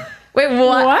 Wait,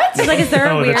 what? It's like, is there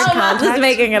a weird I'm context? just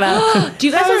making it up. Do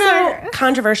you guys know a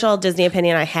controversial Disney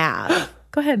opinion I have?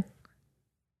 Go ahead.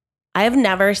 I have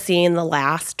never seen the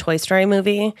last Toy Story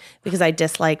movie because I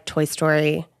dislike Toy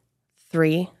Story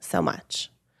 3 so much.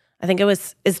 I think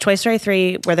is Toy Story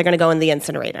 3 where they're going to go in the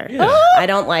incinerator. Yeah. I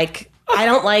don't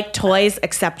like toys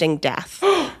accepting death.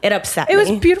 It upset me. It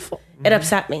was beautiful. It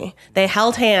upset me. They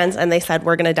held hands and they said,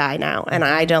 we're going to die now. And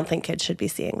I don't think kids should be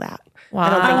seeing that. Wow. I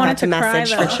don't think wanted that's a to cry,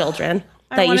 message though. for children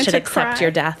I that you wanted should to accept cry.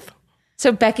 your death.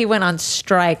 So Becky went on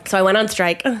strike. So I went on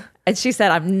strike. And she said,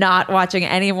 I'm not watching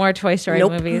any more Toy Story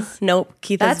movies. Nope.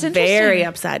 Keith That's is very interesting.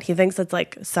 upset. He thinks it's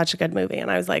like such a good movie. And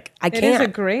I was like, I can't. It is a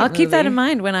great I'll keep that movie. in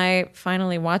mind when I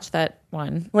finally watch that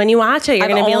one. When you watch it, you're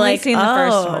I've going to be only like, seen the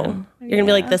first one. You're going to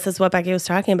be like, this is what Becky was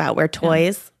talking about, where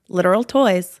toys, literal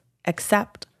toys,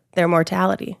 accept their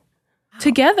mortality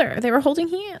Together. They were holding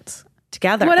hands.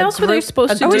 together. What A else were they group-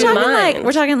 supposed a to Are we group do? talking mind.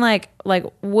 we're talking like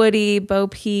Woody, Bo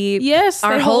Peep, Yes.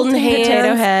 Are they holding hold hands.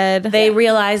 Potato Head. They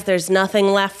realize there's nothing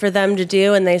left for them to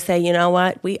do, and they say, you know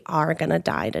what? We are going to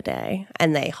die today.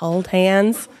 And they hold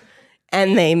hands,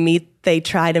 and they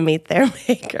try to meet their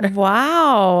maker.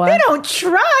 Wow. They don't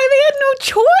try. They had no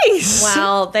choice.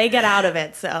 Well, they get out of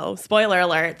it. So, spoiler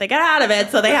alert, they get out of it.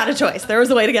 So, they had a choice. There was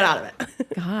a way to get out of it.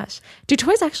 Gosh. Do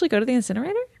toys actually go to the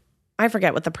incinerator? I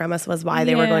forget what the premise was, why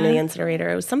they were going to the Yeah. incinerator.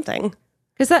 It was something.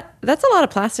 Because that's a lot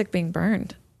of plastic being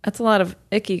burned. That's a lot of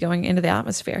icky going into the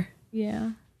atmosphere.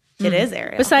 Yeah. It is,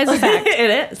 Ariel. Besides the fact,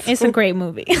 it is. it's a great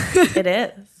movie. It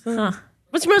is.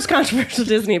 What's your most controversial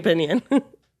Disney opinion?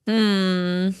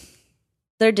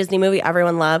 Their Disney movie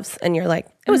everyone loves, and you're like,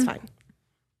 it was fine.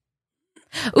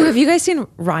 Ooh, have you guys seen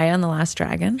Raya and the Last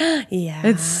Dragon? Yeah.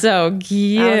 It's so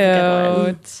cute. That was a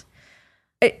good one.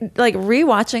 Like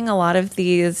rewatching a lot of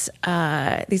these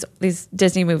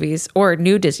Disney movies or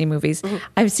new Disney movies,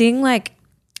 I'm seeing like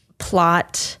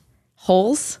plot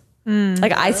holes.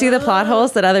 Like I see the plot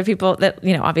holes that other people that,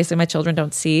 you know, obviously my children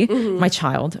don't see. My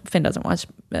child, Finn, doesn't watch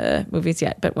movies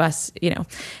yet, but Wes, you know,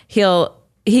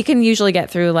 he can usually get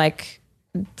through like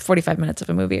 45 minutes of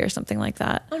a movie or something like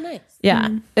that. Oh, nice. Yeah.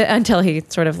 Until he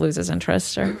sort of loses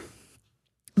interest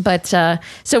but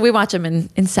so we watch them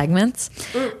in segments.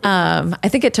 I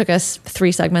think it took us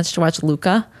 3 segments to watch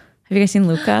Luca. Have you guys seen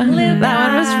Luca? That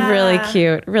one was really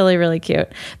cute. Really, really cute.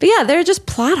 But yeah, they're just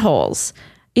plot holes.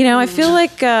 You know, I feel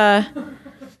like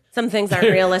Some things aren't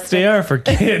realistic. They are for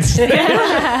kids.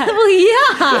 well,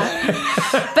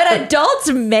 yeah. But adults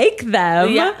make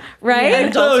them, right? Yeah.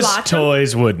 Those watch 'em.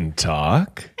 toys wouldn't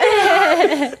talk.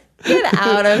 Get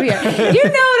out of here. You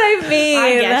know what I mean.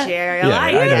 I get you, Ariel. Yeah, I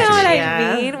I get You know what you.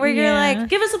 I mean? Where you're like,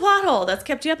 Give us a plot hole that's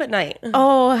kept you up at night.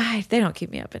 oh, they don't keep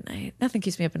me up at night. Nothing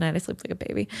keeps me up at night. I sleep like a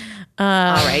baby.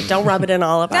 All right, don't rub it in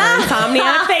all of our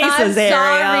insomniac faces,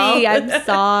 I'm Ariel.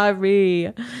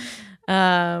 sorry.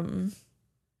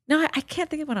 No, I can't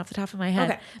think of one off the top of my head.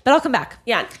 Okay. But I'll come back.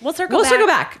 Yeah, we'll circle We'll back. circle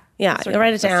back. Yeah, you'll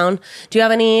write it down. Do you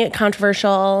have any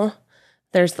controversial,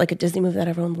 there's like a Disney movie that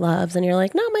everyone loves and you're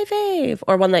like, not my fave,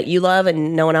 or one that you love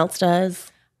and no one else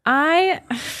does? I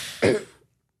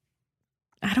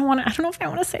don't know if I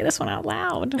want to say this one out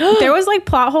loud. There was like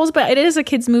plot holes, but it is a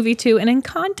kids movie too. And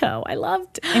Encanto, I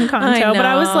loved Encanto, but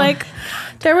I was know. like,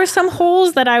 there were some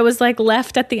holes that I was like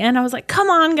left at the end. I was like, come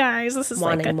on, guys, this is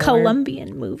Wanting like a more.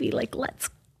 Colombian movie. Like, let's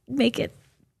make it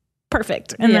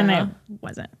perfect. And then Yeah. it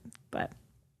wasn't. But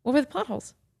What were the plot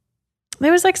holes?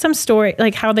 there was like some story,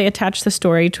 like how they attached the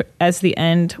story to, as the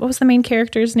end. What was the main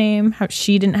character's name? How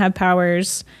she didn't have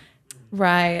powers.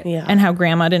 Right. Yeah. And how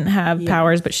grandma didn't have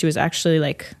powers, but she was actually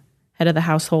like head of the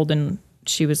household, and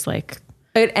she was like,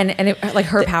 like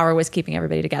her power was keeping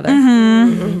everybody together.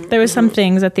 There was some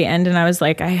things at the end, and I was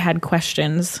like, I had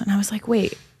questions, and I was like,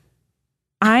 wait,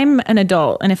 I'm an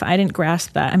adult, and if I didn't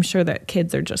grasp that, I'm sure that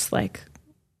kids are just like,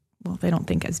 well, they don't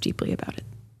think as deeply about it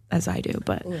as I do.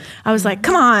 But I was like,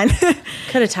 come on.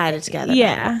 Could have tied it together.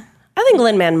 Yeah. I think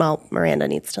Lin-Manuel Miranda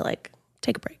needs to like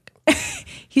take a break.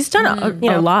 He's done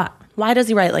a lot. Why does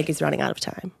he write like he's running out of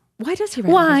time? Why does he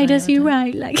write? Why does he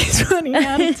write like he's running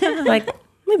out of time? Like,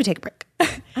 maybe take a break.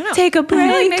 Take a I feel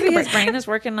break. like maybe his brain is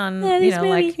working on,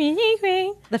 like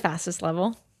the fastest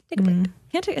level. Take a break.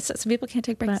 Can't take. Some people can't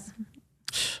take breaks.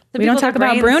 We don't talk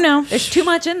about Bruno. There's too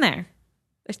much in there.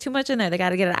 There's too much in there. They got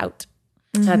to get it out.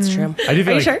 That's true. I do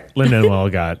feel like sure? Lin-Manuel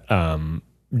got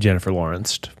Jennifer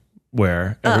Lawrenced,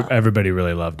 where everybody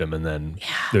really loved him, and then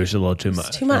there's a little too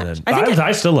much. too much. And then,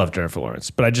 I still love Jennifer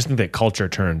Lawrence, but I just think that culture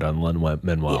turned on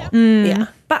Lin-Manuel. Yeah.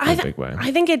 But In a big way.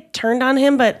 I think it turned on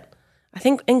him, but I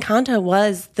think Encanto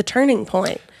was the turning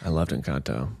point. I loved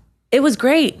Encanto. It was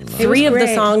great. 3 of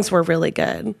the songs were really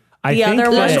good. I The think other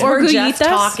ones that- were just Orgullitas?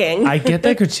 talking. I get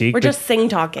that critique. We're but just sing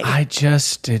talking. I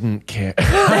just didn't care.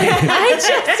 I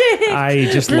just didn't. I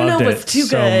just Bruno loved was it too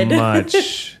so good.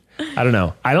 much. I don't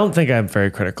know. I don't think I'm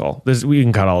very critical. We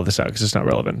can cut all of this out because it's not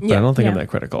relevant. But I don't think I'm that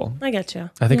critical. I get you.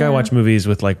 I think I watch movies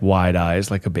with like wide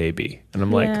eyes, like a baby, and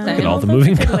I'm like, Yeah. look at all the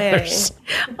moving colors.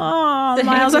 Oh,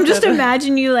 Miles, I'm just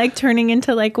imagining you like turning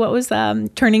into like what was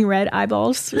turning red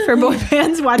eyeballs for boy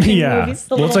bands watching Yeah, movies.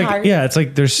 well, it's like it's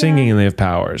like they're singing and they have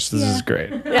powers. This is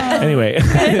great. Anyway,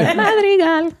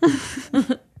 Madrigal.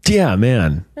 yeah,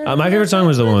 man. My favorite song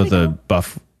was the one with the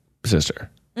buff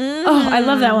sister. Oh, I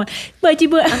love that one. That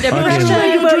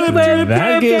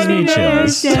gives me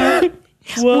chills.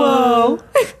 Whoa.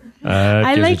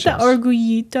 I like the chills.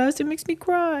 Orgullitas. It makes me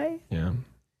cry. Yeah.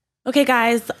 Okay,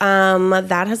 guys,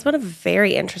 that has been a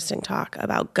very interesting talk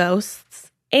about ghosts,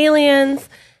 aliens,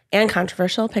 and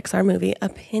controversial Pixar movie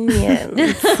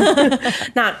opinions.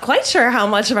 Not quite sure how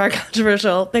much of our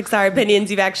controversial Pixar opinions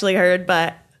you've actually heard,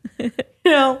 but,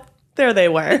 there they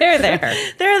were. They're there.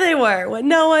 There they were, what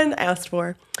no one asked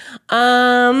for.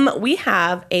 We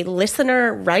have a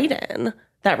listener write-in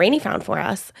that Rainey found for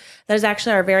us that is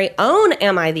actually our very own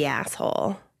Am I the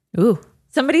Asshole? Ooh.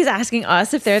 Somebody's asking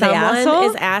us if they're the Someone asshole.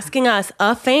 is asking us,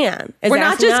 a fan. Is We're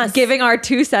not asking just us- giving our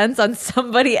 2 cents on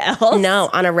somebody else. No,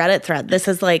 on a Reddit thread. This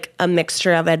is like a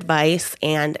mixture of advice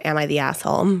and Am I the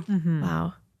Asshole?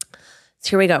 Wow. So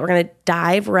here we go. We're going to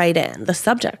dive right in. The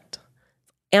subject.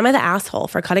 Am I the asshole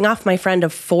for cutting off my friend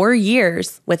of 4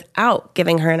 years without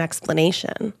giving her an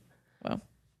explanation? Whoa.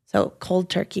 So cold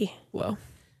turkey. Whoa.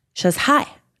 She says, hi,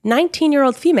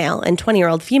 19-year-old female and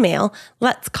 20-year-old female,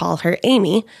 let's call her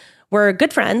Amy, were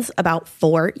good friends about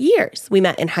 4 years. We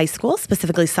met in high school,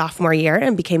 specifically sophomore year,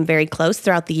 and became very close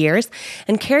throughout the years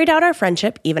and carried out our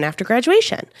friendship even after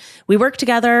graduation. We worked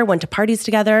together, went to parties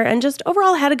together, and just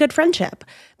overall had a good friendship.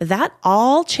 But that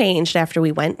all changed after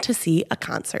we went to see a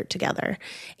concert together.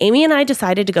 Amy and I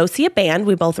decided to go see a band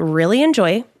we both really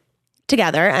enjoy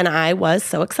together, and I was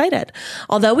so excited.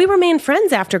 Although we remained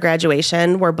friends after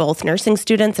graduation, we're both nursing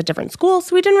students at different schools,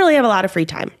 so we didn't really have a lot of free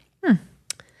time.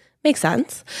 Makes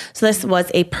sense. So this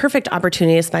was a perfect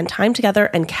opportunity to spend time together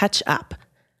and catch up.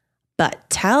 But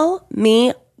tell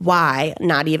me why,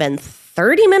 not even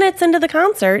 30 minutes into the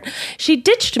concert, she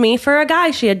ditched me for a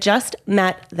guy she had just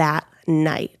met that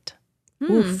night.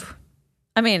 Oof.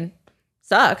 I mean,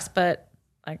 sucks, but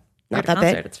like Not at a that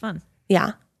big. concert, it's fun.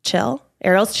 Yeah, chill.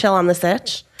 Ariel's chill on the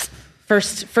sitch.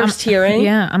 First hearing.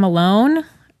 Yeah, I'm alone.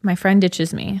 My friend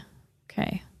ditches me.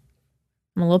 Okay.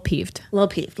 I'm a little peeved. A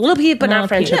little peeved, but not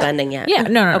friendship ending yet. Yeah,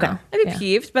 no. Okay. No. I'd be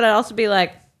peeved, but I'd also be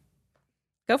like,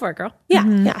 go for it, girl. Yeah,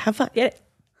 yeah, have fun. Get it.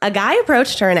 A guy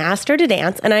approached her and asked her to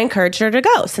dance, and I encouraged her to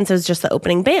go since it was just the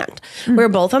opening band. We were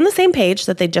both on the same page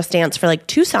that they'd just dance for like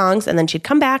 2 songs, and then she'd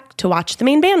come back to watch the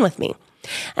main band with me.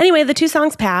 Anyway, the 2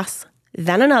 songs pass,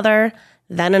 then another.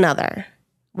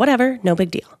 Whatever, no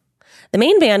big deal. The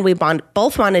main band we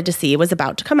both wanted to see was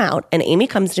about to come out, and Amy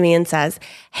comes to me and says,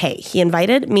 hey, he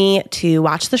invited me to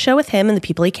watch the show with him and the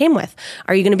people he came with.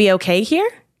 Are you going to be okay here?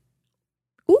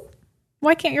 Ooh,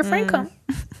 why can't your friend come?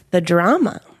 The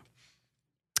drama.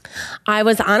 I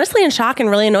was honestly in shock and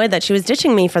really annoyed that she was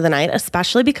ditching me for the night,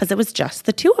 especially because it was just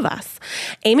the 2 of us.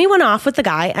 Amy went off with the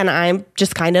guy, and I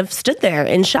just kind of stood there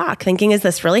in shock, thinking, is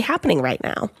this really happening right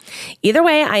now? Either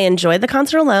way, I enjoyed the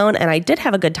concert alone, and I did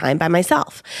have a good time by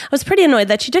myself. I was pretty annoyed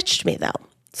that she ditched me, though.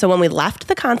 So when we left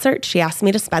the concert, she asked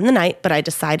me to spend the night, but I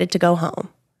decided to go home.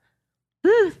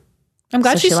 I'm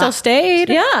glad So she she still left. stayed.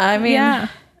 Yeah, I mean,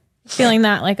 Feeling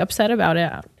that like upset about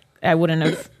it. I wouldn't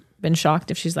have been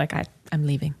shocked if she's like, I'm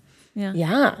leaving. Yeah.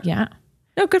 Yeah.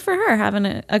 No, good for her having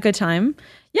a good time.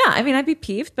 Yeah, I mean, I'd be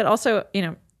peeved, but also,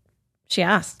 she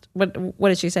asked. What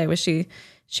did she say? Was she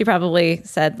probably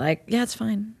said like, yeah, it's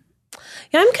fine.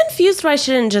 Yeah, I'm confused why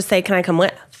she didn't just say, can I come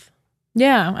with?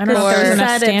 Yeah, I don't know if there was enough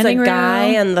said standing it's a room. guy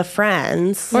and the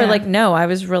friends. Or like, no, I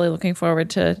was really looking forward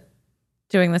to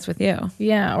doing this with you.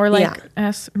 Yeah, or like,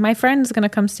 ask, my friend's going to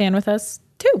come stand with us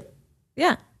too. Yeah.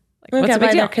 Like, Okay, what's the big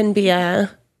why deal? there can be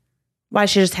why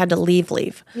she just had to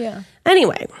leave. Yeah.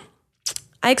 Anyway,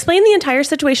 I explained the entire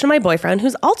situation to my boyfriend,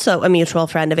 who's also a mutual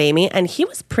friend of Amy, and he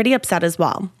was pretty upset as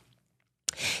well.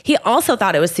 He also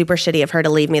thought it was super shitty of her to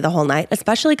leave me the whole night,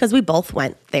 especially because we both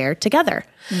went there together.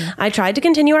 I tried to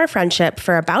continue our friendship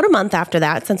for about a month after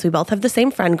that, since we both have the same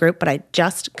friend group, but I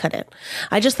just couldn't.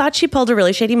 I just thought she pulled a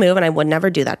really shady move, and I would never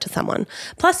do that to someone.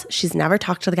 Plus, she's never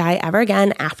talked to the guy ever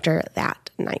again after that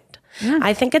night.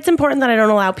 I think it's important that I don't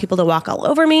allow people to walk all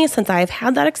over me, since I've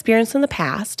had that experience in the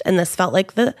past, and this felt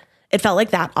like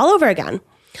that all over again.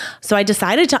 So I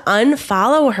decided to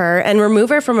unfollow her and remove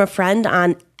her from a friend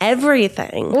on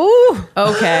everything. Ooh.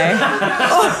 Okay.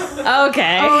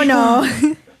 Okay. Oh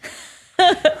no.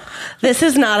 This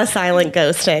is not a silent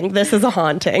ghosting. This is a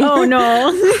haunting. Oh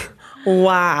no.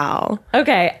 Wow.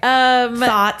 Okay.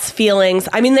 Thoughts, feelings.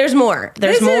 I mean, there's more.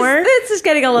 There's more. This is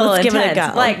getting a little Let's intense. give it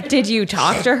a go. Like, did you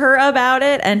talk to her about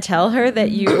it and tell her that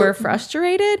you were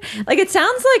frustrated? Like, it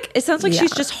sounds like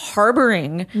she's just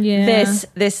harboring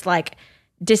this like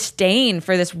disdain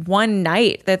for this one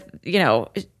night that,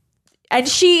 and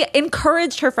she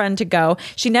encouraged her friend to go.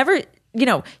 She never,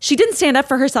 she didn't stand up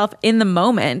for herself in the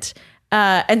moment.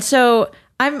 And so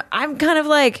I'm kind of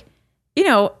like,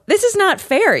 this is not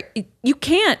fair. You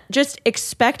can't just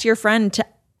expect your friend to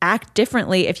act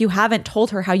differently if you haven't told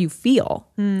her how you feel.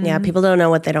 Yeah, people don't know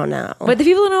what they don't know. But the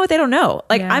people don't know what they don't know.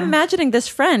 Like, I'm imagining this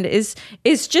friend is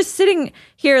just sitting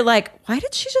here like, why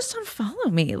did she just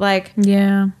unfollow me? Like,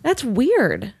 Yeah. that's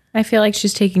weird. I feel like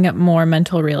she's taking up more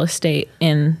mental real estate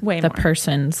in Way the more.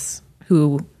 person's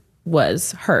who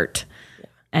was hurt.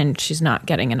 And she's not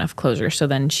getting enough closure. So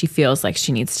then she feels like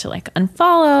she needs to like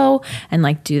unfollow and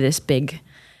like do this big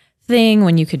thing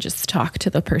when you could just talk to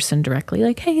the person directly.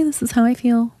 Like, hey, this is how I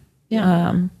feel.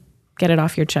 Yeah. Get it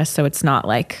off your chest. So it's not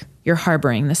like you're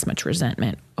harboring this much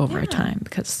resentment over a time,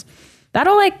 because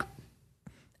that'll like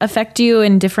affect you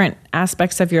in different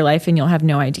aspects of your life and you'll have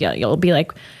no idea. You'll be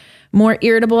like more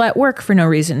irritable at work for no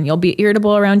reason. You'll be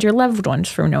irritable around your loved ones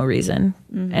for no reason.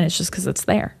 And it's just because it's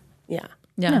there. Yeah.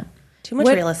 Yeah. Too much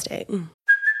real estate.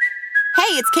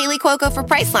 Hey, it's Kaylee Cuoco for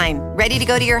Priceline. Ready to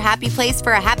go to your happy place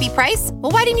for a happy price?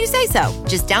 Well, why didn't you say so?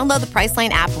 Just download the Priceline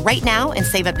app right now and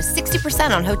save up to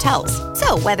 60% on hotels.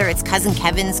 So whether it's Cousin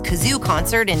Kevin's Kazoo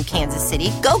Concert in Kansas City,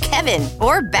 go Kevin,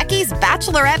 or Becky's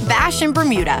Bachelorette Bash in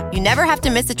Bermuda, you never have to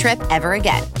miss a trip ever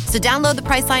again. So download the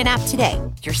Priceline app today.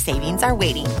 Your savings are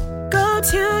waiting. Go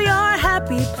to your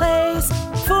happy place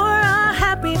for a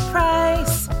happy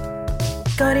price.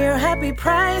 Go to your happy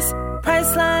price,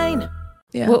 Priceline.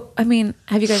 Yeah. Well, I mean,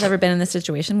 have you guys ever been in this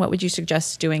situation? What would you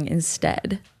suggest doing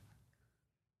instead?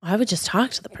 I would just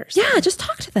talk to the person. Yeah, just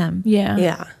talk to them. Yeah.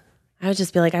 Yeah. I would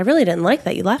just be like, I really didn't like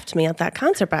that you left me at that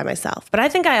concert by myself. But I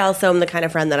think I also am the kind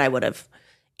of friend that I would have,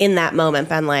 in that moment,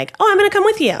 been like, oh, I'm going to come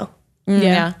with you.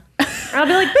 Yeah. I'll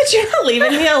be like, bitch, you're not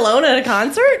leaving me alone at a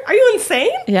concert? Are you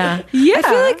insane? Yeah. Yeah.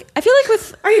 I feel like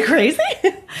with, Are you crazy?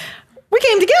 We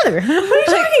came together. What are you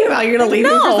talking about? You're going to leave me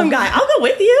for some guy. I'll go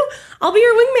with you. I'll be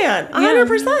your wingman,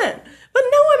 100%. But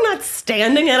no, I'm not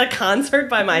standing at a concert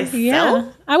by myself.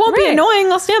 Yeah. I won't be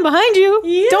annoying. I'll stand behind you.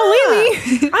 Yeah. Don't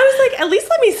leave me. I was like, at least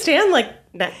let me stand like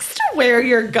next to where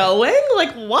you're going.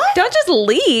 Like, what? don't just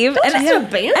leave. Don't just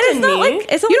abandon and it's not me. like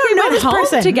it's not You like don't we know went this home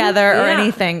person. together or Yeah.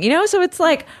 anything, So it's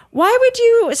like, why would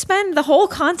you spend the whole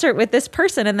concert with this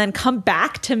person and then come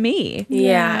back to me?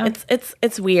 Yeah,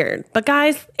 it's weird. But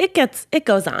guys, it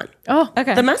goes on. Oh,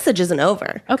 Okay. The message isn't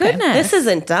over. okay. Goodness. This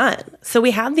isn't done. So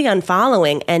we had the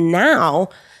unfollowing, and now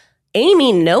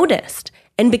Amy noticed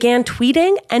and began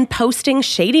tweeting and posting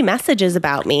shady messages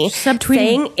about me, Subtweeting.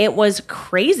 saying it was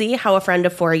crazy how a friend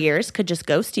of 4 years could just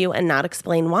ghost you and not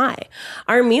explain why.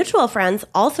 Our mutual friends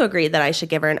also agreed that I should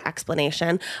give her an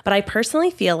explanation, but I personally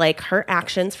feel like her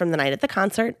actions from the night at the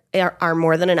concert are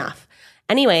more than enough.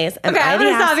 Anyways, am Okay, I I'm the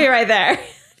going to stop you right there.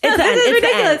 It's the This end. is It's the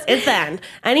ridiculous. end. It's the end.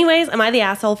 Anyways, am I the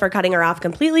asshole for cutting her off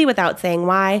completely without saying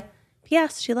why?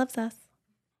 P.S. She loves us.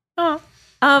 Oh.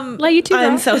 Let you two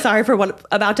I'm go. so sorry for what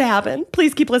about to happen.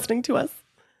 Please keep listening to us.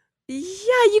 Yeah,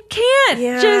 you can't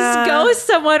Yeah. just ghost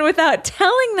someone without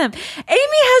telling them.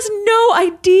 Amy has no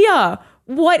idea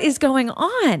what is going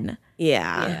on.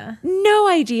 Yeah. No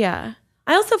idea.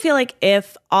 I also feel like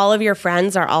if all of your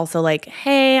friends are also like,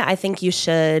 hey, I think you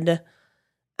should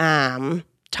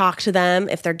talk to them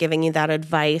if they're giving you that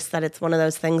advice, that it's one of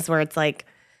those things where it's like,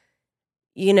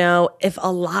 you know, if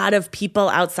a lot of people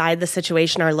outside the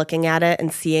situation are looking at it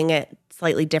and seeing it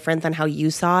slightly different than how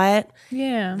you saw it,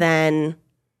 then,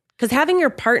 because having your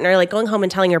partner, like going home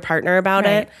and telling your partner about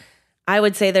it, I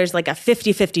would say there's like a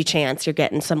 50-50 chance you're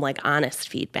getting some like honest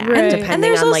feedback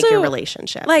depending on like your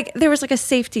relationship. Like there was like a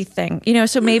safety thing, you know,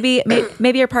 so maybe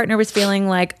your partner was feeling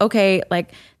like, okay,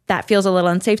 like that feels a little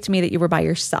unsafe to me that you were by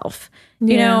yourself,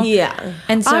 you know? Yeah.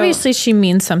 And so, obviously she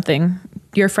means something.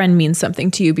 Your friend means something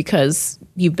to you because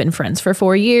you've been friends for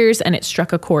 4 years and it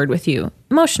struck a chord with you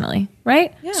emotionally,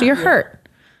 right? Yeah. So you're hurt.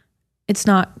 It's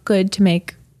not good to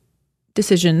make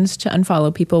decisions to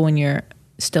unfollow people when you're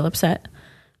still upset.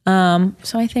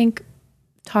 So I think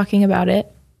talking about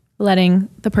it, letting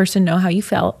the person know how you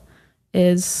felt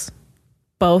is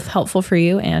both helpful for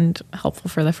you and helpful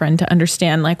for the friend to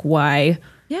understand like why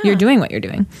you're doing what you're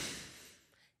doing.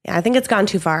 Yeah, I think it's gone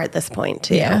too far at this point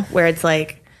too, where it's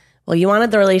like, well, you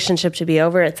wanted the relationship to be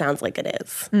over. It sounds like it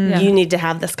is. You need to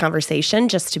have this conversation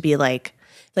just to be like,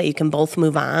 that you can both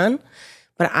move on.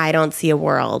 But I don't see a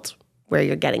world where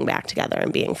you're getting back together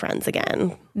and being friends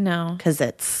again. No.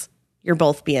 Because you're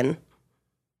both being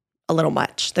a little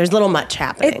much. There's a little much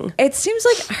happening. It seems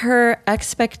like her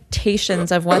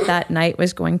expectations of what that night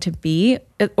was going to be,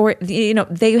 or, you know,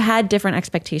 they had different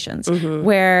expectations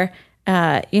where,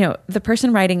 you know, the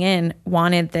person writing in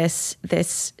wanted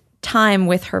this time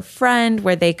with her friend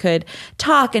where they could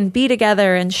talk and be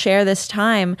together and share this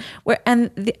time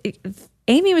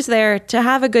Amy was there to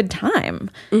have a good time,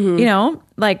 you know,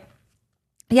 like,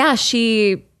 yeah,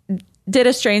 she did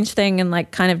a strange thing and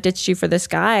like kind of ditched you for this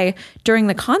guy during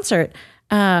the concert.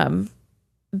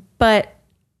 But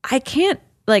I can't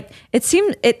like, it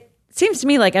seems to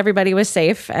me like everybody was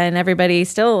safe and everybody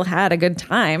still had a good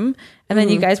time. And then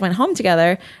you guys went home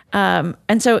together. And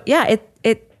so, yeah,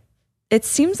 it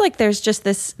seems like there's just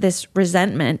this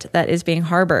resentment that is being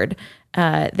harbored,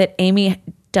 that Amy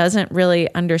doesn't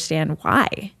really understand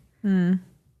why.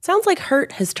 Sounds like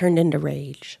hurt has turned into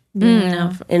rage,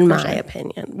 in my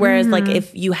opinion. Whereas like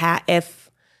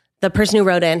if the person who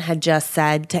wrote in had just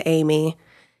said to Amy,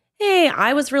 hey,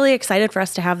 I was really excited for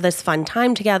us to have this fun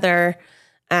time together.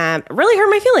 Really hurt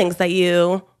my feelings that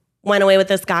you went away with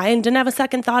this guy and didn't have a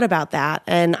second thought about that.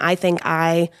 And I think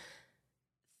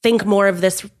more of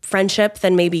this friendship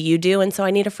than maybe you do. And so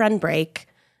I need a friend break.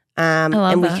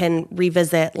 And we can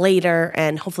revisit later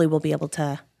and hopefully we'll be able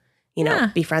to, you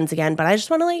know, be friends again. But I just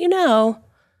want to let you know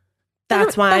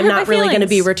that's why I'm not really going to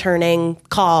be returning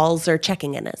calls or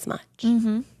checking in as much.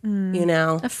 You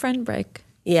know? A friend break.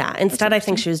 Yeah. Instead, I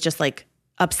think she was just like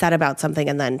upset about something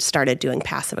and then started doing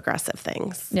passive aggressive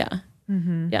things. Yeah.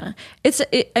 Yeah.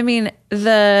 I mean,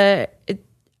 the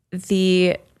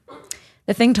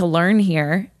thing to learn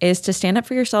here is to stand up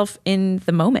for yourself in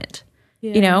the moment.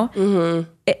 You know,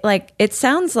 it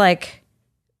sounds like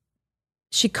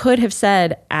she could have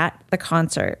said at the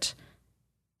concert,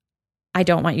 I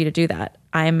don't want you to do that.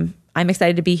 I'm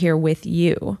excited to be here with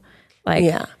you. Like,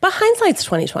 yeah. But hindsight's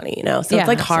 20/20, you know? So it's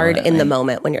like hard in the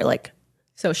moment when you're like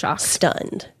so shocked,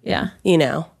 stunned. Yeah. You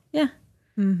know? Yeah.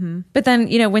 But then,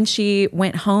 you know, when she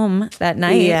went home that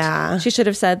night, she should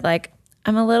have said like,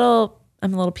 I'm a little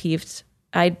peeved.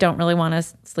 I don't really want to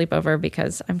sleep over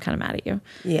because I'm kind of mad at you.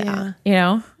 Yeah. You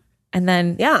know? And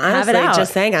then honestly, have it out.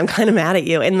 Just saying I'm kind of mad at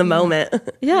you in the moment.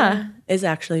 Yeah. Is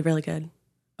actually really good.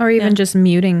 Or even just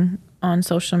muting on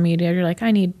social media. You're like,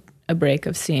 I need a break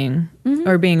of seeing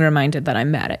or being reminded that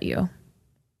I'm mad at you.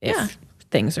 If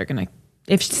things are going to,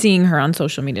 if seeing her on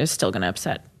social media is still going to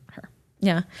upset her.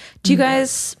 Yeah. Do you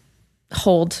guys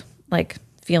hold like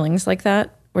feelings like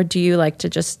that? Or do you like to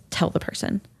just tell the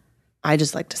person? I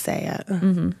just like to say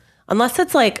it. Unless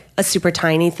it's like a super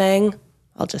tiny thing,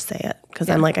 I'll just say it. Because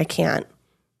I'm like, I can't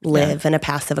live in a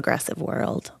passive aggressive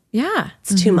world. Yeah.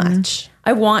 It's too much.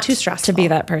 I want too stressful to be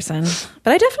that person.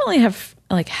 But I definitely have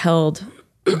like held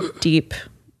deep,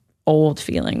 old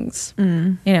feelings,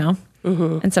 you know?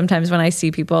 And sometimes when I see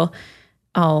people,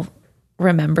 I'll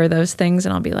remember those things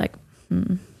and I'll be like,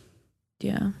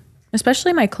 Yeah.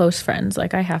 Especially my close friends.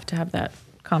 Like I have to have that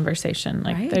conversation.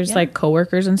 Like there's like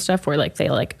coworkers and stuff where like they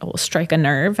like will strike a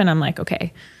nerve and I'm like,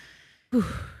 okay, I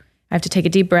have to take a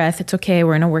deep breath. It's okay.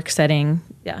 We're in a work setting.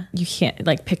 Yeah. You can't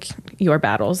like pick your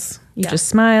battles. You just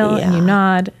smile and you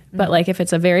nod. But like if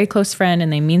it's a very close friend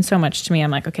and they mean so much to me,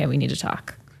 I'm like, okay, we need to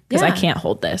talk because I can't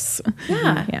hold this.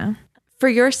 Yeah. For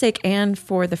your sake and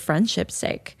for the friendship's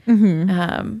sake.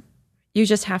 You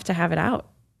just have to have it out.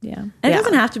 Yeah. And it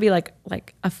doesn't have to be like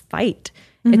a fight.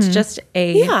 It's just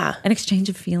an exchange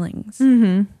of feelings.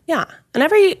 Yeah. And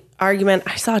every argument,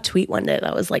 I saw a tweet one day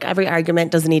that was like, every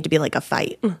argument doesn't need to be like a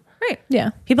fight. Right. Yeah.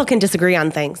 People can disagree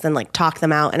on things and like talk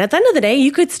them out. And at the end of the day,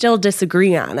 you could still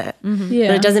disagree on it. Yeah.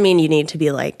 But it doesn't mean you need to be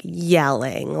like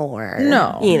yelling or,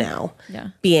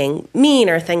 being mean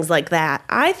or things like that.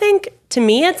 I think, to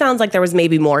me, it sounds like there was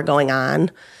maybe more going on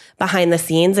behind the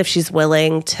scenes if she's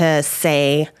willing to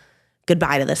say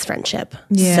goodbye to this friendship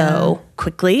so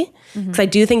quickly. Because I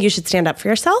do think you should stand up for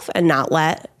yourself and not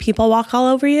let people walk all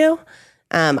over you.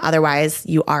 Otherwise,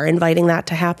 you are inviting that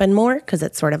to happen more because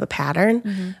it's sort of a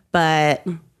pattern. But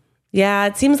yeah,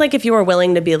 it seems like if you were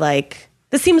willing to be like,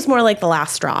 this seems more like the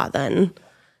last straw than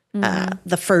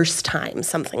the first time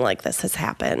something like this has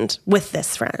happened with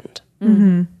this friend.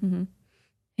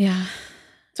 Yeah.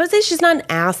 So I'd say she's not an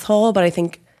asshole, but I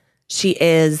think she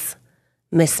is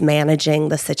mismanaging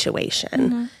the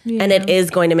situation. And it is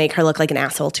going to make her look like an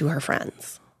asshole to her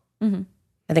friends.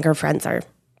 I think her friends are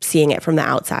seeing it from the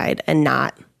outside and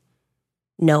not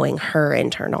knowing her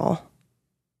internal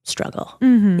struggle,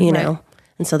 you know?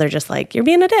 And so they're just like, you're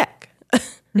being a dick.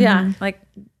 Yeah. Like,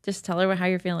 just tell her how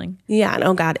you're feeling. Yeah. And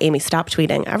oh God, Amy, stop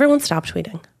tweeting. Everyone stop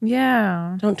tweeting.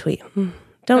 Yeah. Don't tweet.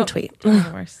 Don't tweet.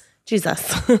 Worse.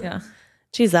 Jesus. Yeah.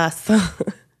 Jesus.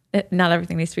 Not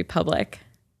everything needs to be public.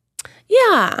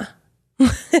 Yeah.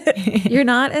 You're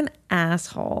not an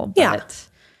asshole, but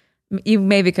you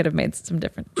maybe could have made some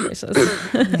different choices.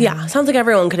 Yeah. Sounds like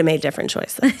everyone could have made different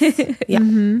choices. Yeah.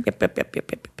 Yep.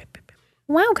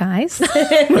 Wow, guys.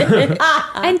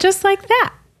 And just like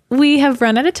that, we have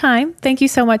run out of time. Thank you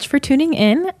so much for tuning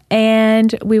in,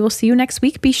 and we will see you next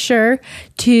week. Be sure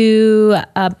to,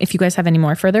 if you guys have any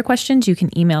more further questions, you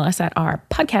can email us at our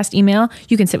podcast email.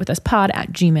 You can sit with us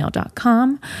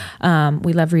pod@gmail.com.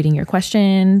 We love reading your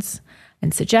questions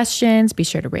and suggestions. Be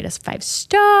sure to rate us 5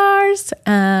 stars.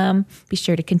 Be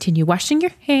sure to continue washing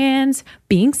your hands,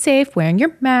 being safe, wearing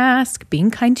your mask,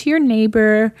 being kind to your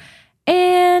neighbor,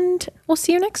 and we'll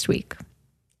see you next week.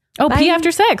 Oh, Bye. Pee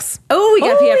after sex. Oh, we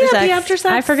got pee after sex. Pee after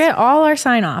sex. I forget all our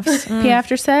sign-offs. Pee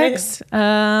after sex.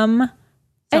 So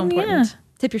important. Yeah.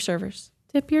 Tip your servers.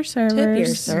 Tip your servers. Tip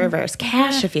your servers.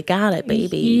 Cash if you got it,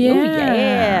 baby. Yeah. Oh,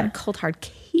 yeah. Cold hard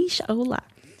quiche. Hola.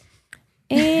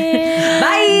 And